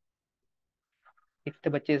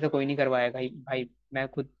 इतने बच्चे से कोई नहीं करवाएगा भाई भाई। मैं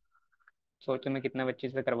खुद सोचो मैं कितने बच्चे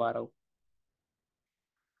से करवा रहा हूँ।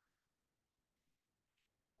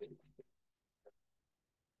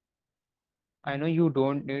 I know you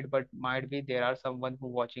don't need, but might be there are someone who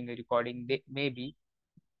watching the recording. They maybe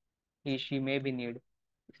he she may be need.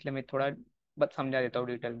 इसलिए मैं थोड़ा बस समझा देता हूँ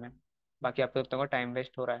डिटेल में। बाकी आपको तब तक टाइम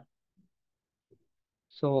वेस्ट हो रहा है।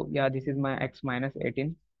 So yeah, this is my x minus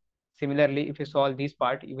 18. Similarly, if you solve this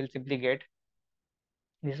part, you will simply get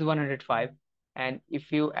this is 105, and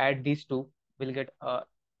if you add these two, we'll get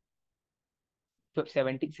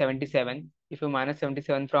 77. If you minus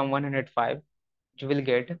 77 from 105, you will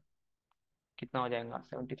get कितना हो जाएगा?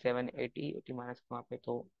 77, 80, 80 minus वहाँ पे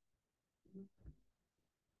तो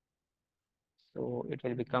so it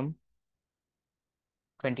will become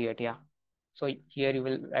 28. Yeah. So here you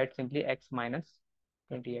will write simply x minus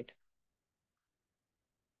 28.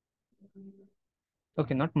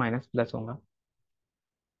 Okay, not minus, plus होगा।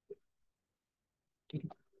 ठीक है।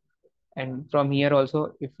 And from here also,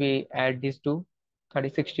 if we add these two, 30,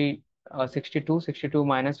 60, 62, 62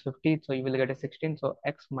 minus 50, so you will get a 16. So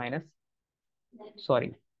x minus,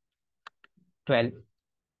 sorry, 12.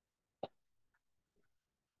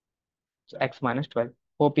 So x minus 12।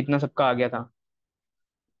 Hope इतना सबका आ गया था।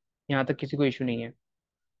 यहाँ तक किसी को इशू नहीं है?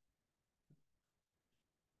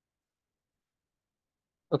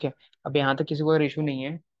 ओके। अब यहाँ तक किसी को अगर इशू नहीं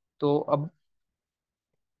है तो अब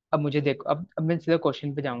मुझे देखो, अब मैं सीधा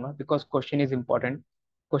क्वेश्चन पे जाऊंगा, because question is important.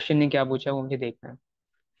 Question ने क्या पूछा है वो मुझे देखना है।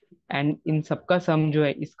 एंड इन सबका सम जो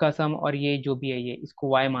है, इसका सम और ये जो भी है ये, इसको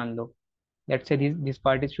y मान लो। Let's say this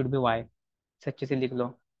part is should be y। सच्चे से लिख लो,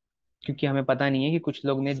 क्योंकि हमें पता नहीं है कि कुछ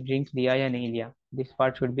लोग ने ड्रिंक्स लिया या नहीं लिया। This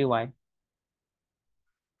part should be y।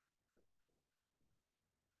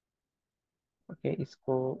 Okay,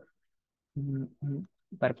 इसको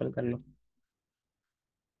पर्पल कर लो।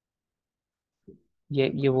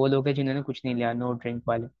 ये वो लोग हैं जिन्होंने कुछ नहीं लिया, नो ड्रिंक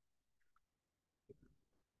वाले।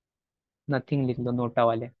 नथिंग लिख लो, नोटा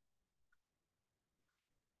वाले।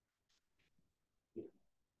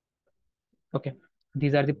 Okay,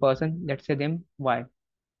 these are the person, let's say them y।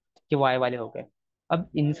 ये y वाले हो गए। अब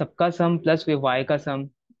इन सबका सम प्लस वे y का सम,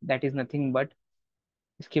 दैट इज नथिंग बट,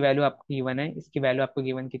 इसकी वैल्यू आपको गिवन है, इसकी वैल्यू आपको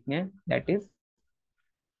गिवन कितनी है? That is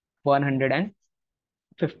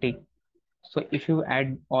 150। So if you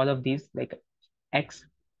add all of this like x,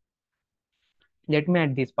 let me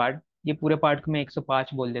add this part. ये पूरे पार्ट को मैं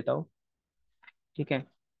 105 बोल देता हूँ। ठीक है,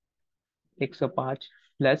 105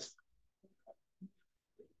 प्लस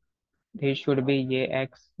दिस शुड बी ये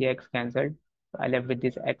x cancelled, I left with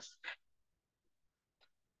this x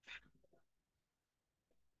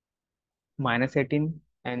minus 18,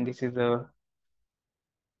 and this is a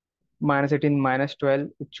minus 18 minus 12,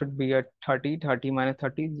 it should be a 30, 30 minus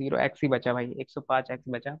 30, 0 x ही बचा भाई, 105 x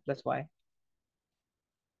बचा plus y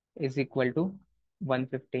is equal to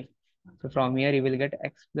 150. So from here you will get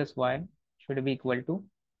x plus y should be equal to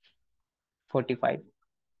 45.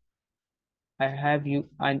 I have you,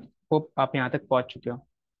 I hope आप यहाँ तक पहुँच चुके हो।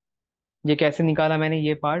 ये कैसे निकाला मैंने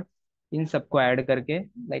ये पार्ट? इन सबको ऐड करके,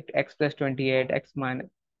 like x plus 28, x minus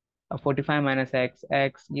 45 minus x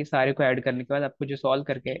x, ये सारे को ऐड करने के बाद आपको जो सॉल्व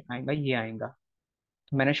करके आएगा ये आएगा।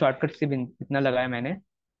 तो मैंने शॉर्टकट से भी इतना लगाया।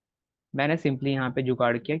 मैंने सिंपली यहाँ पे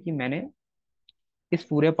जुगाड़ किया कि मैंने इस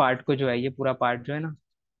पूरे पार्ट को जो है, ये पूरा पार्ट जो है ना,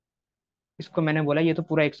 इसको मैंने बोला ये तो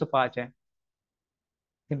पूरा 105 है।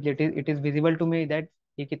 Simply it is visible to me that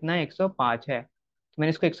ये कितना है, 105 है, तो मैंने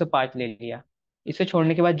इसको 105 ले लिया। इसे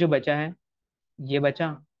छोड़ने के बाद जो बचा है, ये बचा,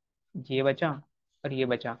 ये बचा और ये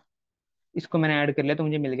बचा, इसको मैंने ऐड कर लिया तो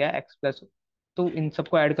मुझे मिल गया एक्स प्लस। तो इन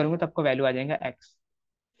सबको ऐड करूंगा तो आपको वैल्यू आ जाएगा एक्स,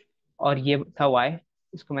 और ये था वाई,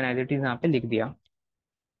 इसको मैंने एज इट इज यहाँ पे लिख दिया।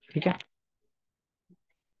 ठीक है,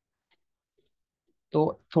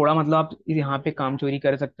 तो थोड़ा मतलब आप यहाँ पे काम चोरी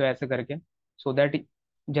कर सकते हो ऐसे करके, सो दैट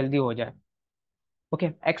जल्दी हो जाए। Okay,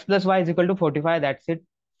 x plus Y is equal to 45, that's it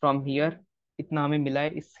from here. इतना हमें मिला है,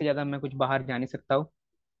 इससे ज्यादा मैं कुछ बाहर जा नहीं सकता हूँ।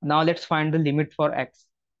 Now let's find the limit for x.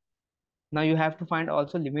 Now you have to find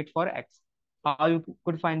also limit for x. How you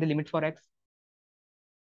could find the limit for x?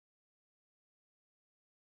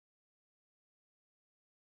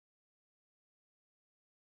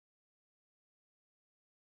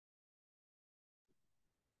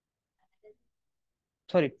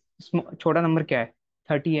 Sorry, छोटा नंबर क्या है?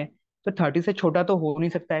 30 है, तो 30 से छोटा तो हो नहीं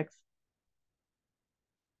सकता x.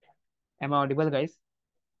 M I audible guys?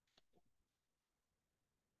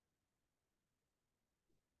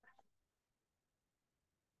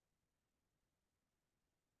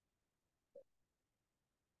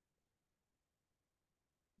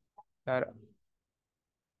 यार,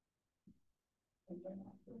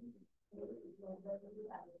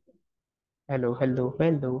 हेलो हेलो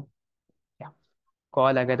हेलो, क्या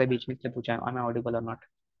कॉल आ गया था बीच में, इसलिए पूछा एम आई ऑडिबल और नॉट।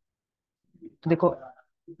 तो देखो,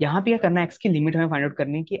 यहाँ पे क्या करना है, एक्स की लिमिट हमें फाइंड आउट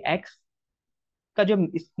करनी है कि एक्स का जो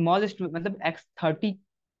स्मॉलेस्ट, मतलब एक्स 30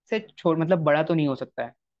 से छोड़ मतलब बड़ा तो नहीं हो सकता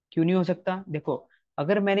है। क्यों नहीं हो सकता? देखो,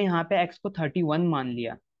 अगर मैंने यहाँ पे एक्स को 31 मान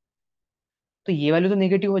लिया, तो ये वैल्यू तो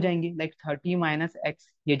नेगेटिव हो जाएंगी, लाइक 30 माइनस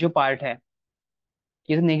एक्स, ये जो पार्ट है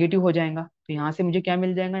ये तो नेगेटिव हो जाएगा। तो यहाँ से मुझे क्या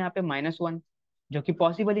मिल जाएगा, यहाँ पे -1, जो कि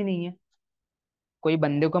पॉसिबल ही नहीं है। कोई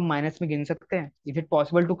बंदे को हम माइनस में गिन सकते हैं? Is it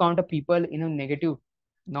possible to count a people in negative?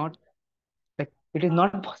 Not, like it is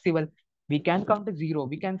not possible. We can count a zero,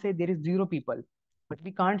 we can say there is zero people, but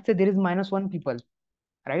we can't say there is -1 people,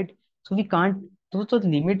 right? So we can't, so the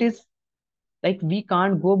limit is like we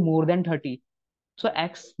can't go more than 30. So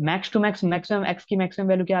x max to max, maximum x की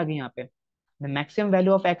maximum value क्या आ गई यहाँ पे? The maximum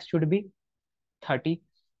value of x should be 30.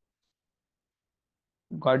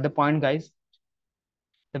 Got the point guys?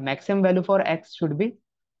 The maximum value for x should be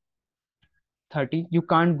 30. You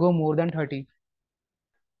can't go more than 30.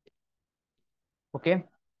 Okay,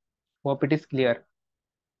 hope it is clear.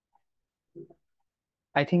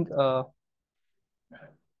 I think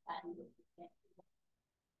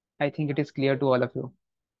I think it is clear to all of you.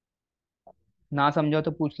 ना समझो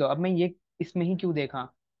तो पूछ लो। अब मैं ये इसमें ही क्यों देखा,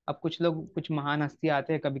 अब कुछ लोग, कुछ महान हस्ती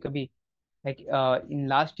आते हैं कभी कभी, like in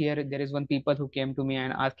last year there is one people who came to me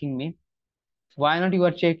and asking me why not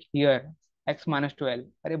your check here x-12।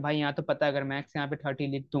 अरे भाई, यहाँ तो पता है अगर मैं x यहाँ पे 30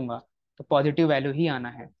 लिख दूंगा तो पॉजिटिव वैल्यू ही आना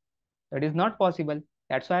है। That is not possible,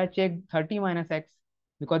 that's why I check 30 minus x,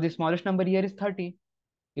 because the smallest number here is 30।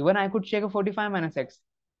 Even I could check 45 minus x.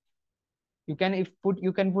 You can, if put,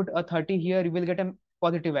 you can put a 30 here, you will get a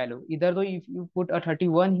positive value. Either though, if you put a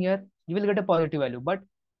 31 here, you will get a positive value, but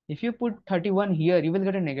if you put 31 here, you will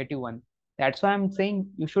get a negative one. That's why I'm saying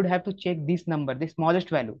you should have to check this number, the smallest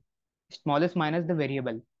value, smallest minus the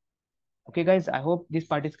variable. Okay guys, I hope this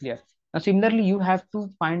part is clear. Now similarly, you have to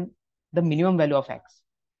find the minimum value of x,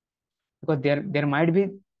 because there might be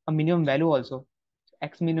a minimum value also,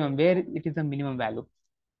 x minimum, where it is a minimum value.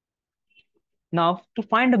 Now to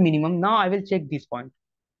find the minimum, now I will check this point.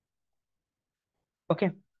 Okay,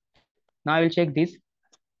 now I will check this,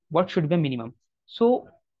 what should be minimum. So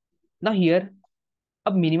now here,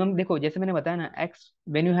 अब minimum देखो, जैसे मैंने बताया ना, x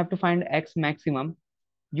when you have to find x maximum,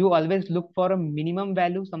 you always look for a minimum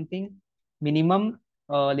value, something minimum,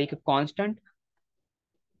 like a constant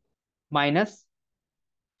minus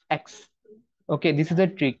x. Okay, this is a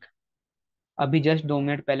trick. अभी just 2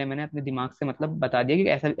 minute पहले मैंने अपने दिमाग से मतलब बता दिया कि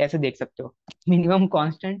ऐसा ऐसे देख सकते हो, minimum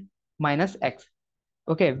constant minus x.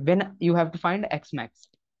 Okay, when you have to find x max,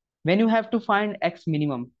 when you have to find x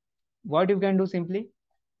minimum, what you can do, simply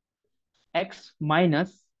x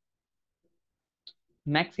minus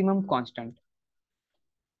maximum constant.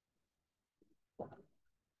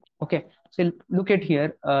 Okay, so look at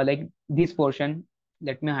here, like this portion.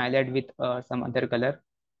 Let me highlight with some other color.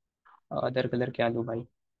 Other color क्या लूँ भाई?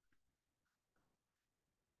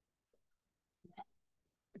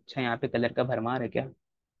 अच्छा, यहाँ पे colour का भरमार है क्या?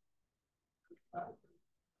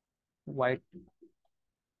 White.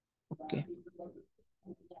 Okay.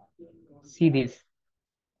 See this.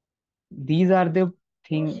 These are the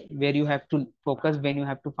thing where you have to focus when you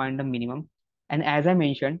have to find the minimum. And as I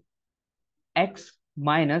mentioned, x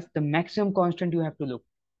minus the maximum constant you have to look.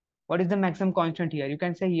 What is the maximum constant here? You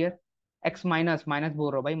can say here x minus, minus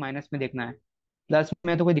बोल रहा हूँ भाई, minus में देखना है. Plus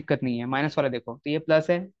में तो कोई दिक्कत नहीं है, माइनस वाला देखो तो ये प्लस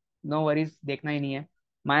है, नो वरीज, देखना ही नहीं है।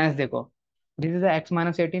 माइनस देखो, दिस इज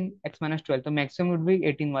x-18, x-12, तो मैक्सिमम वुड बी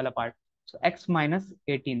 18 वाला part, so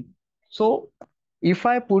x-18। So if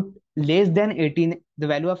I put less than 18, the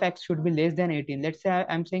value of x should be less than 18. Let's say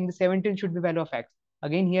I'm saying the 17 should be value of x.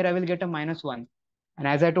 Again, here I will get a -1. And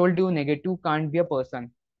as I told you, negative can't be a person.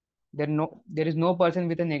 There is no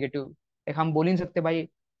person with a negative. Like हम बोल ही नहीं सकते भाई,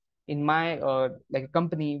 in my like a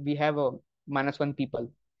company we have a -1 people.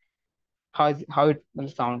 How it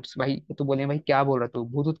sounds भाई, तो बोले भाई क्या बोल रहा तू,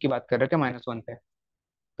 भूत भूत की बात कर रहा है क्या -1 पे?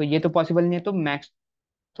 तो ये तो पॉसिबल नहीं है, तो मैक्स,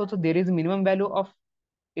 तो there is minimum value of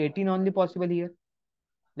 18 only possible here.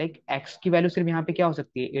 Like x की वैल्यू सिर्फ यहाँ पे क्या हो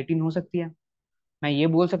सकती है, 18 हो सकती है। मैं ये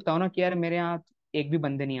बोल सकता हूँ ना कि यार मेरे यहाँ एक भी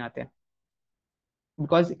बंदे नहीं आते,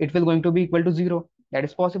 because it will going to be equal to zero. That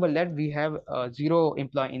is possible that we have zero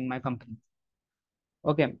employee in my company.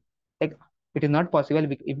 Okay, like it is not possible,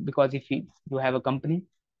 because if you have a company,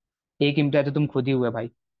 एक employ तो तुम खुद ही हुए भाई।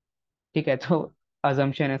 ठीक है, तो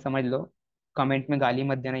assumption है, समझ लो। कमेंट में गाली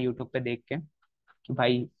मत देना यूट्यूब पे देख के कि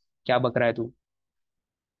भाई क्या बक रहा है तू।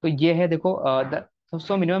 तो ये है देखो,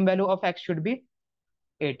 so minimum value of x should be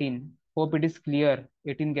 18। Hope it is clear,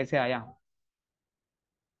 18 कैसे आया?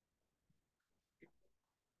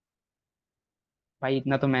 भाई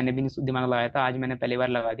इतना तो मैंने भी नहीं दिमाग लगाया था, आज मैंने पहली बार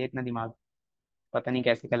लगा दिया इतना दिमाग। पता नहीं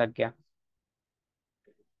कैसे क्या लग गया।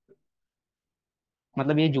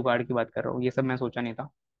 मतलब ये जुगाड़ की बात कर रहा हूँ, ये सब मैं सोचा नहीं था।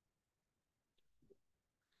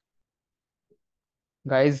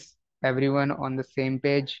 Guys, everyone on the same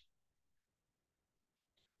page.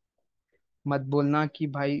 मत बोलना कि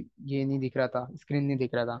भाई ये नहीं दिख रहा था, स्क्रीन नहीं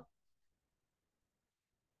दिख रहा था।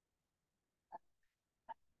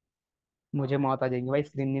 मुझे मौत आ जाएगी भाई,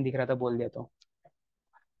 स्क्रीन नहीं दिख रहा था बोल दिया तो।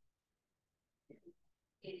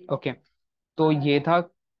 ओके, तो ये था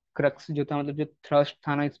क्रक्स जो था, मतलब जो थ्रस्ट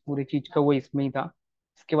था ना इस पूरी चीज का, वो इसमें ही था।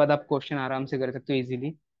 इसके बाद आप क्वेश्चन आराम से कर सकते हो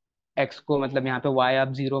इजीली। एक्स को मतलब यहाँ पे वाई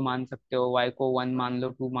आप 0 मान सकते हो, वाई को 1 मान लो,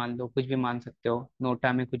 2 मान लो, कुछ भी मान सकते हो,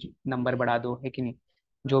 नोटा में कुछ नंबर बढ़ा दो, है कि नहीं?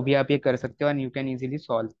 जो भी आप ये कर सकते हो, and you can easily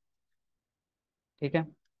solve. ठीक है,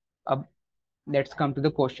 अब let's come to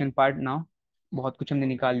the question part now. बहुत कुछ हमने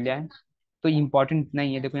निकाल लिया है, तो इम्पोर्टेंट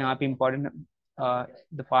नहीं है, देखो यहाँ पे important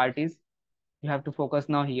the part is, you have to focus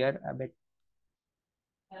now here about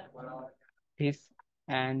this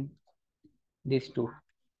and this to.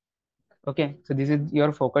 Okay, so this is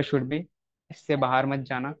your focus should be. इससे बाहर मत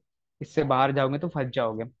जाना, इससे बाहर जाओगे तो फंस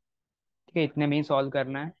जाओगे। ठीक है, इतने में ही सॉल्व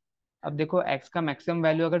करना है। अब देखो एक्स का मैक्सिमम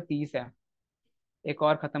वैल्यू अगर 30 है, एक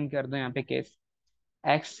और खत्म कर दो यहाँ पे केस।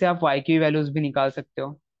 एक्स से आप वाई की वैल्यूज भी निकाल सकते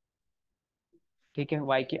हो। ठीक है,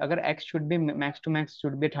 वाई की अगर x should be max to max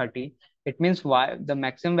should be 30, it means why the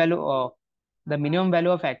maximum value, the minimum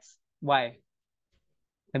value of x, Y,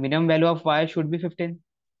 the minimum value of why should be 15।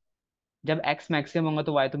 जब एक्स मैक्सिमम होगा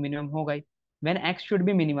तो वाई तो minimum होगा ही। When x should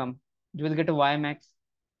be minimum, you will get a y max.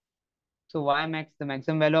 So y max, the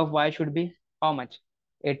maximum value of y should be how much?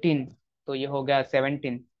 18। तो ये हो गया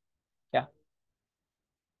 17। क्या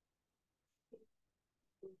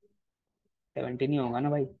 17 ही होगा ना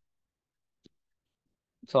भाई?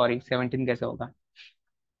 सॉरी, 17 कैसे होगा?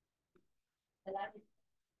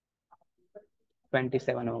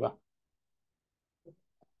 27 होगा।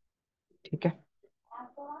 ठीक है,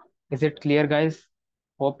 is it clear guys?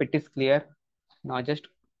 Hope it is clear. Now just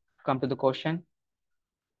come to the question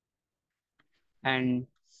and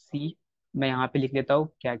सी। मैं यहाँ पे लिख लेता हूँ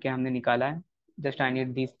क्या क्या हमने निकाला है। Just I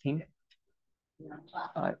need this thing.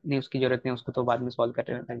 नहीं, उसकी जरूरत नहीं, उसको तो बाद में सॉल्व कर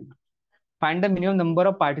रहे हैं। Find the minimum number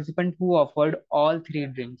of participant who offered all three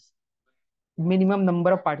drinks. Minimum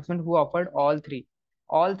number of participant who offered all three.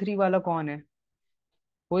 All three वाला कौन है?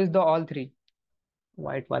 Who is the all three?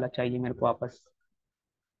 White वाला चाहिए मेरे को वापस।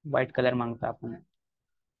 व्हाइट कलर मांगता है आपने।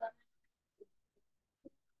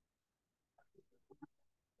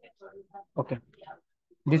 ओके,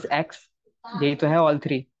 दिस एक्स, यही तो है ऑल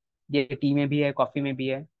थ्री। ये टी में भी है, कॉफी में भी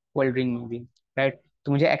है, कोल्ड ड्रिंक में भी है। राइट,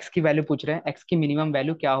 तो मुझे एक्स की वैल्यू पूछ रहे हैं, एक्स की मिनिमम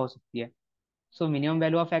वैल्यू क्या हो सकती है? So minimum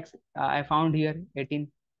value of x I found here 18।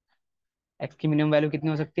 X की मिनिमम वैल्यू कितनी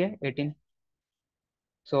हो सकती है? 18।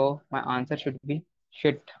 सो my answer should be,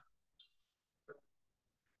 shit,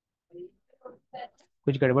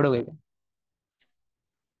 कुछ गड़बड़ हो गई क्या?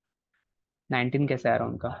 19 कैसे आ रहा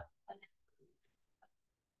है उनका?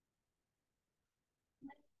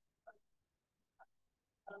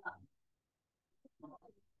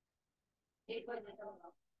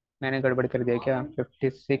 मैंने गड़बड़ कर दिया क्या?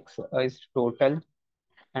 56 is total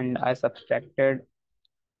and I subtracted.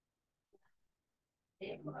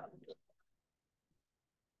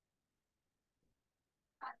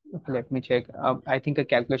 Let me check, I think a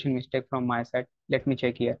calculation mistake from my side, let me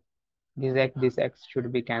check here. this x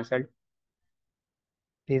should be cancelled.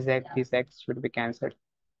 This x should be cancelled.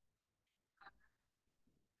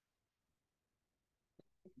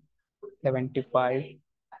 75,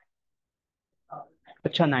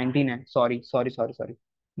 अच्छा 19 है, sorry sorry sorry sorry,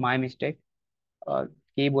 my mistake.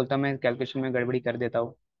 यही बोलता, मैं calculation में गड़बड़ी कर देता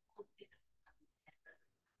हूँ।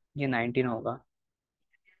 ये 19 होगा।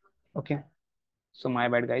 Okay, so my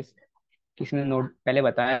bad guys. किसी ने नोट पहले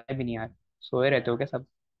बताया भी नहीं यार, सोए रहते हो क्या सब?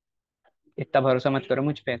 इतना भरोसा मत करो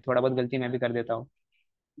मुझ पे, थोड़ा बहुत गलती मैं भी कर देता हूँ,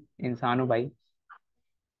 इंसान हूँ भाई।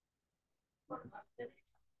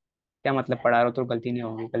 क्या मतलब, पढ़ा रहा हो तो गलती नहीं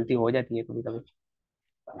होगी? गलती हो जाती है कभी कभी।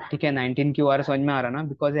 ठीक है, 19 क्यों आ रहा समझ में आ रहा ना,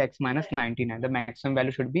 बिकॉज x-19 है, the maximum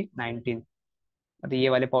value should be 19। तो ये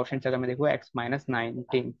वाले पोर्शन से अगर मैं देखूँ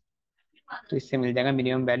x-19, तो इससे मिल जाएगा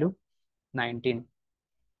मिनिमम वैल्यू 19।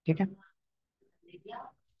 ठीक है,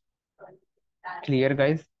 क्लियर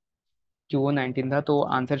गाइस? क्यों वो 19 था, तो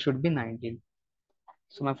answer should be 19।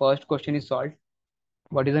 So my first question is solve.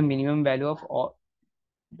 What is the minimum value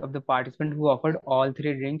of the participant who offered all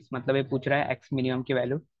three drinks? मतलब ये पूछ रहा है एक्स मिनिमम की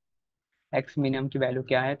वैल्यू। एक्स मिनिमम की वैल्यू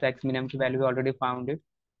क्या है? तो एक्स मिनिमम की value already found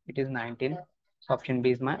it is 19। Option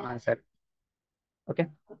B is my answer. Okay,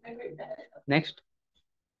 next,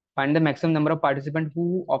 find the maximum number of participants who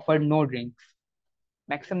offered no drinks.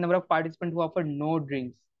 Maximum number of participants who offered no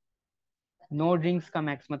drinks. No drinks का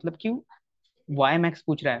max मतलब क्यों? Y max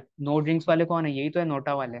पूछ रहा है। No drinks वाले कौन है? यही तो है,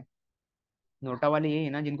 नोटा वाले। नोटा वाले यही है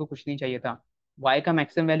ना जिनको कुछ नहीं चाहिए था। वाई का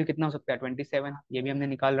मैक्सिमम वैल्यू कितना हो सकता है? 27, ये भी हमने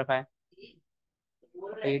निकाल रखा है।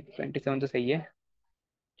 27 तो सही है,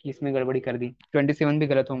 कि इसमें गड़बड़ी कर दी। 27 भी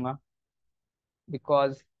गलत होगा,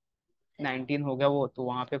 बिकॉज 19 हो गया वो, तो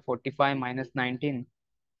वहां पे 45 माइनस 19,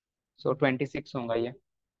 सो 26 होगा ये।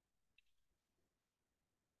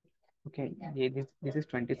 ओके, ये दिस इज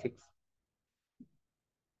 26।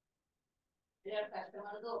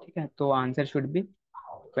 ठीक है, तो आंसर शुड बी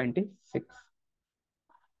 26।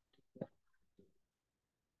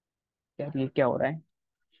 यार ये क्या हो रहा है?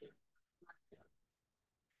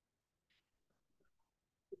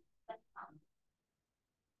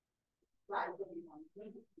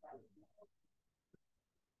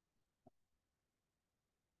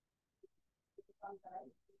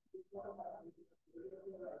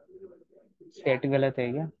 सेट गलत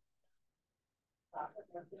है क्या?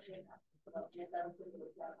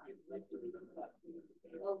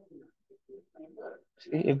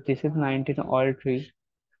 if this is 19 all three,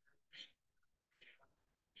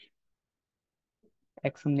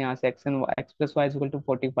 x हमने यहाँ से x and y, x plus y is equal to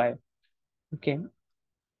 45। Okay,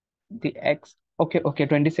 the x, okay okay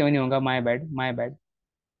 27 ही होगा, माय बैड माय बैड।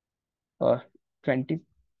 और 20,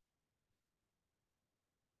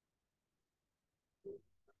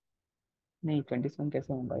 नहीं 27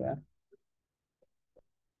 कैसे होगा यार?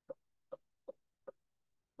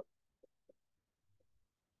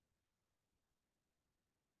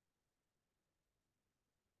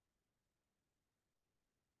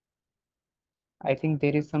 I think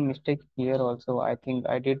there is some mistake here also. I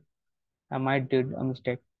might did a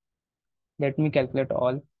mistake. Let me calculate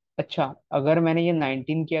all. अच्छा, अगर मैंने ये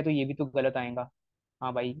 19 किया तो ये भी तो गलत आएगा।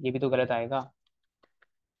 हाँ भाई, ये भी तो गलत आएगा,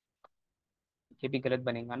 ये भी गलत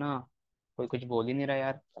बनेगा ना। कोई कुछ बोल ही नहीं रहा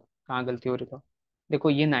यार, कहाँ गलती हो रही? तो देखो,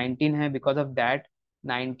 ये 19 है, बिकॉज ऑफ दैट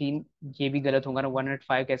 19। ये भी गलत होगा ना,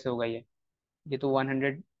 105 कैसे होगा ये तो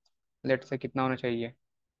 100, लेट से कितना होना चाहिए?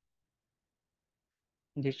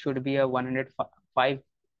 This should be 105।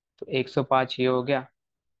 तो 105 ये हो गया,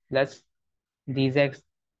 plus this x,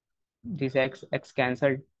 this x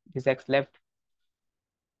cancelled, this x left.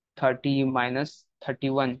 30 minus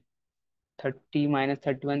 31, 30 minus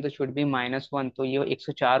 31 तो शुड बी -1, तो ये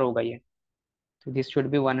 104 होगा ये। तो this should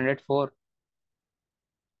be 104।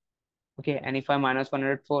 Okay, and if I minus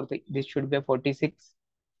 104, तो this should be 46।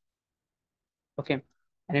 Okay,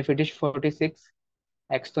 and if it is 46,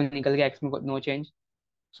 x तो निकल गया, x में no change,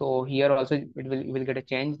 so here also it will get a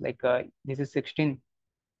change, like this is 16,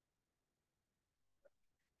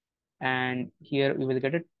 and here we will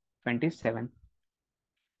get a 27।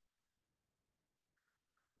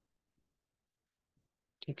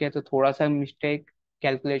 ठीक है, तो थोड़ा सा मिस्टेक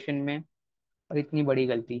कैलकुलेशन में, और इतनी बड़ी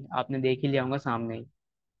गलती आपने देख ही लिया होगा सामने ही,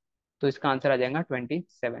 तो इसका आंसर आ जाएगा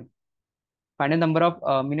 27। Final number of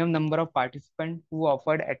minimum number of participant who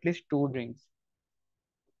offered at least two drinks.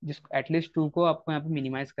 जिस एटलीस्ट टू को आपको यहाँ पे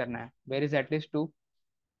मिनिमाइज करना है। Where is at least to?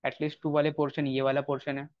 At least to वाले पोर्शन, ये वाला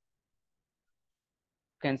पोर्शन है।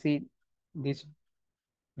 Can see this,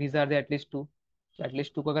 these are the at least to.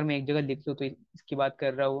 At least to को अगर मैं एक जगह लिख दूँ तो इसकी बात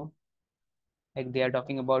कर रहा हूँ, like they are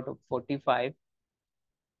talking about 45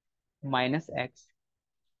 minus x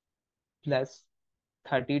plus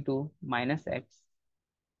 32 minus x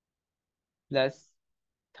plus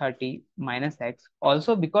 30 minus x,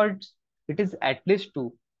 also because it is at least 2.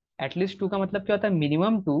 at least 2 का मतलब क्या होता है?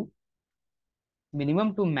 मिनिमम 2,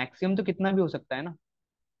 मिनिमम 2, मैक्सिमम तो कितना भी हो सकता है ना,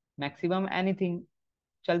 मैक्सिमम एनीथिंग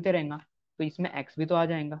चलते रहेगा, तो इसमें x भी तो आ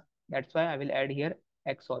जाएगा, that's why I will add here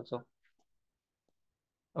x also.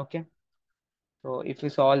 Okay, तो इफ यू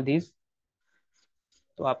सॉल्व दिस,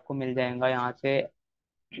 तो आपको मिल जाएगा यहाँ से,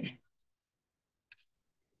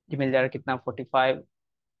 ये मिल जाएगा कितना, 45,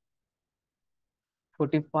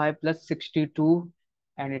 45 plus 62,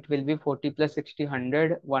 and it will be 40 plus 60,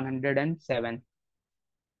 100, 107,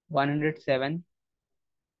 107.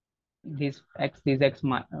 These x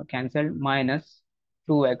cancelled, minus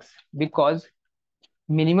 2x, because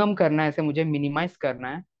minimum करना है, ऐसे मुझे मिनिमाइज करना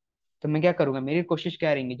है, तो मैं क्या करूंगा, मेरी कोशिश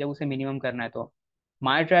क्या रहेंगी जब उसे मिनिमम करना है, तो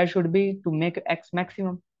माई try should be to make x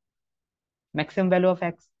maximum, maximum value of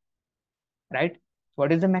x, right?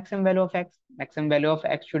 What is the maximum value of x? Maximum value of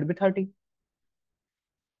x should be 30.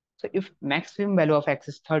 So if maximum value of x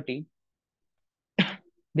is 30,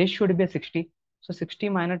 this should be a 60. So 60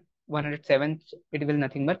 minus 107, it will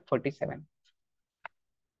nothing but 47.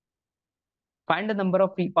 Find the number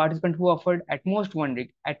of participants who offered at most one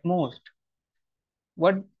rig. At most.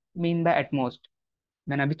 What mean by at most?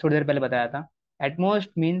 मैंने अभी थोड़ी देर पहले बताया था. At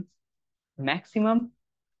most means maximum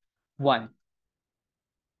 1.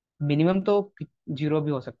 Minimum तो 0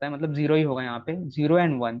 भी हो सकता है, मतलब 0 ही होगा यहाँ पे, 0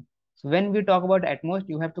 and 1. So when we talk about at most,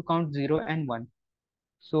 you have to count 0 and 1.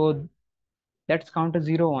 So let's count a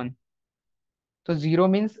 0 1. तो 0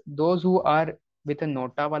 means those who are with a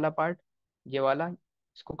nota वाला part, ये वाला,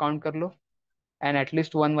 इसको काउंट कर लो, एंड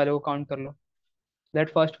एटलीस्ट 1 वाले को काउंट कर लो. Let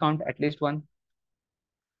first count at least 1.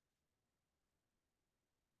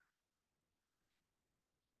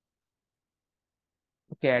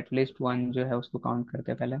 Okay, at least 1 जो है उसको काउंट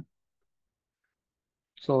करते हैं पहले.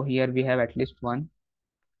 So here we have at least 1,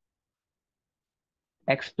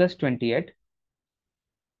 x plus 28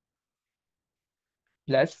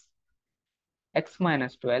 plus x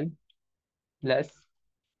minus 12 plus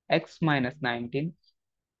x minus 19,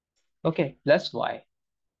 okay, plus y.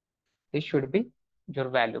 This should be your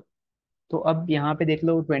value. तो अब यहाँ पे देख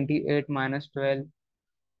लो, 28 minus 12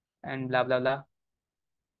 एंड ब्ला ब्ला ब्ला,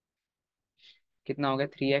 कितना हो गया,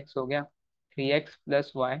 3x हो गया, 3x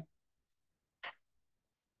plus y,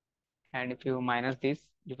 and if you minus this,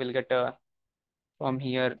 you will get from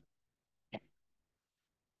here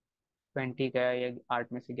 20 गया, ये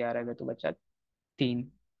 8 में से 11 गया तो बचा 3,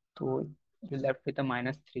 तो यू लेफ्ट विद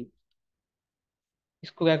 -3.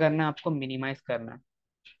 इसको क्या करना है, आपको मिनिमाइज करना है.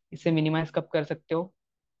 इसे मिनिमाइज कब कर सकते हो?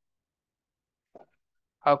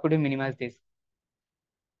 How could you minimise this?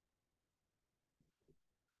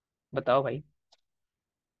 बताओ भाई.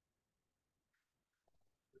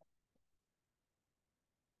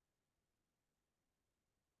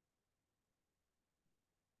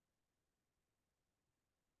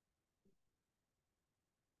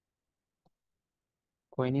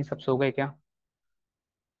 कोई नहीं, सब सो गए क्या?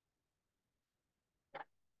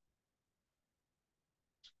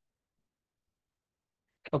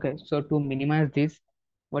 Okay, so to minimize this,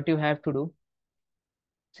 what you have to do,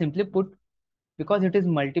 simply put, because it is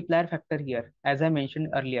multiplier factor here, as I mentioned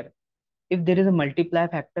earlier, if there is a multiplier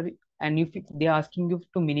factor and if they are asking you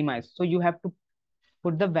to minimize, so you have to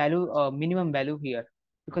put the value, minimum value here,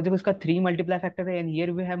 because if उसका 3 multiplier factor है, and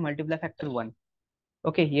here we have multiplier factor 1.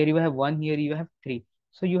 Okay, here you have 1, here you have 3.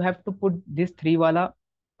 So you have to put this 3 wala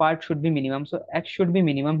part should be minimum. So x should be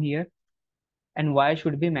minimum here and y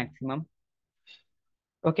should be maximum.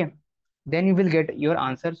 Okay, then you will get your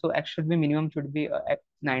answer. So x should be minimum, should be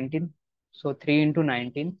 19. So 3 into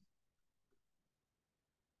 19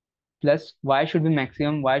 plus y should be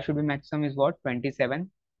maximum. Y should be maximum is what?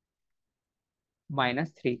 27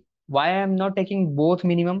 minus 3. Why I am not taking both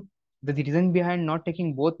minimum? The reason behind not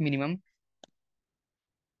taking both minimum,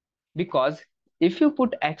 because if you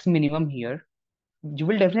put x minimum here, you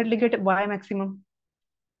will definitely get y maximum.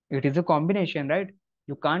 It is a combination, right?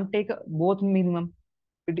 You can't take both minimum.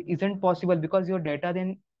 It isn't possible because your data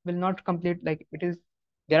then will not complete. Like it is,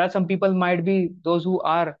 there are some people might be those who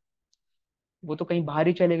are, वो तो कहीं बाहर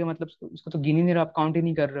ही चले गए, मतलब उसको तो गिन ही नहीं रहा, आप काउंट ही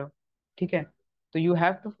नहीं कर रहे हो. ठीक है, तो you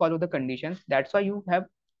have to follow the conditions. That's why you have,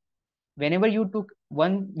 whenever you took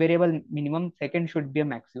one variable minimum, second should be a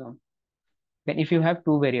maximum. Then if you have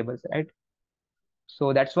two variables, right? So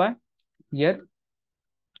that's why here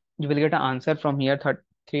you will get an answer from here,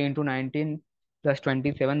 3 into 19 plus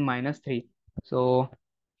 27 minus 3. So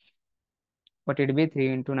what it be, 3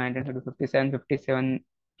 into 19, 57, 57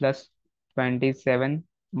 plus 27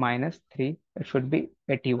 minus 3, it should be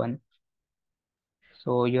 81.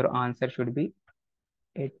 So your answer should be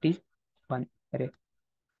 81. अरे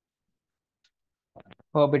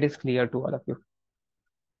Hope it is clear to all of you.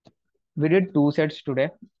 We did two sets today,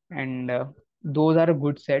 and those are a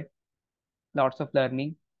good set. Lots of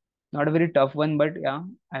learning. Not a very tough one, but yeah,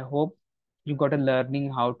 I hope you got a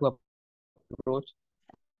learning how to approach.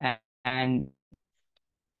 And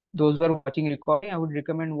those who are watching recording, I would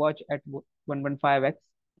recommend watch at 115x.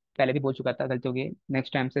 पहले भी बोल चुका था, गलती हो गई,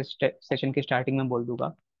 next time से session के स्टार्टिंग में बोल दूंगा,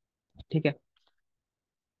 ठीक है?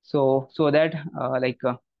 So that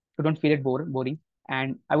you don't feel it boring.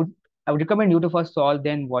 And I would recommend you to first solve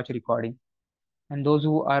then watch recording. And those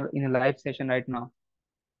who are in a live session right now,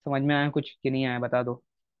 समझ में आया कुछ कि नहीं आया बता दो.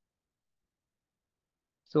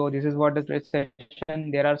 So this is what the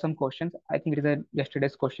session. There are some questions. I think it is a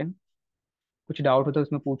yesterday's question. कुछ डाउट हो तो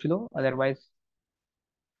उसमें पूछ लो, अदरवाइज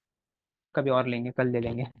कभी और लेंगे, कल ले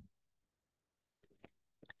लेंगे.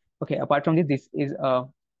 Okay, apart from this is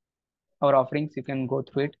our offerings. You can go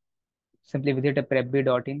through it. Simply visit a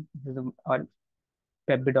prepbee.in. This is our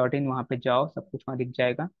prepbee.in. वहाँ पे जाओ, सब कुछ वहाँ दिख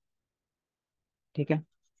जाएगा, ठीक है?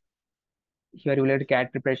 Here you will get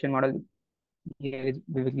CAT preparation model. Here is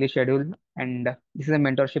weekly schedule, and this is a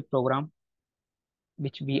mentorship program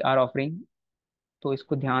which we are offering. तो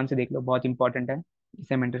इसको ध्यान से देख लो, बहुत इंपॉर्टेंट है,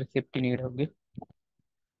 इसे मेंटरशिप की नीड होगी.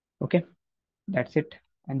 Okay, that's it.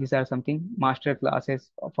 And these are something master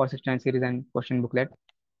classes for 69 series and question booklet.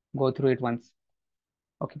 Go through it once.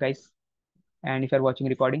 Okay, guys. And if you are watching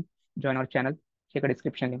recording, join our channel. Check the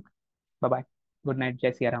description link. Bye bye. Good night.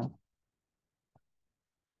 Jai Siya Ram.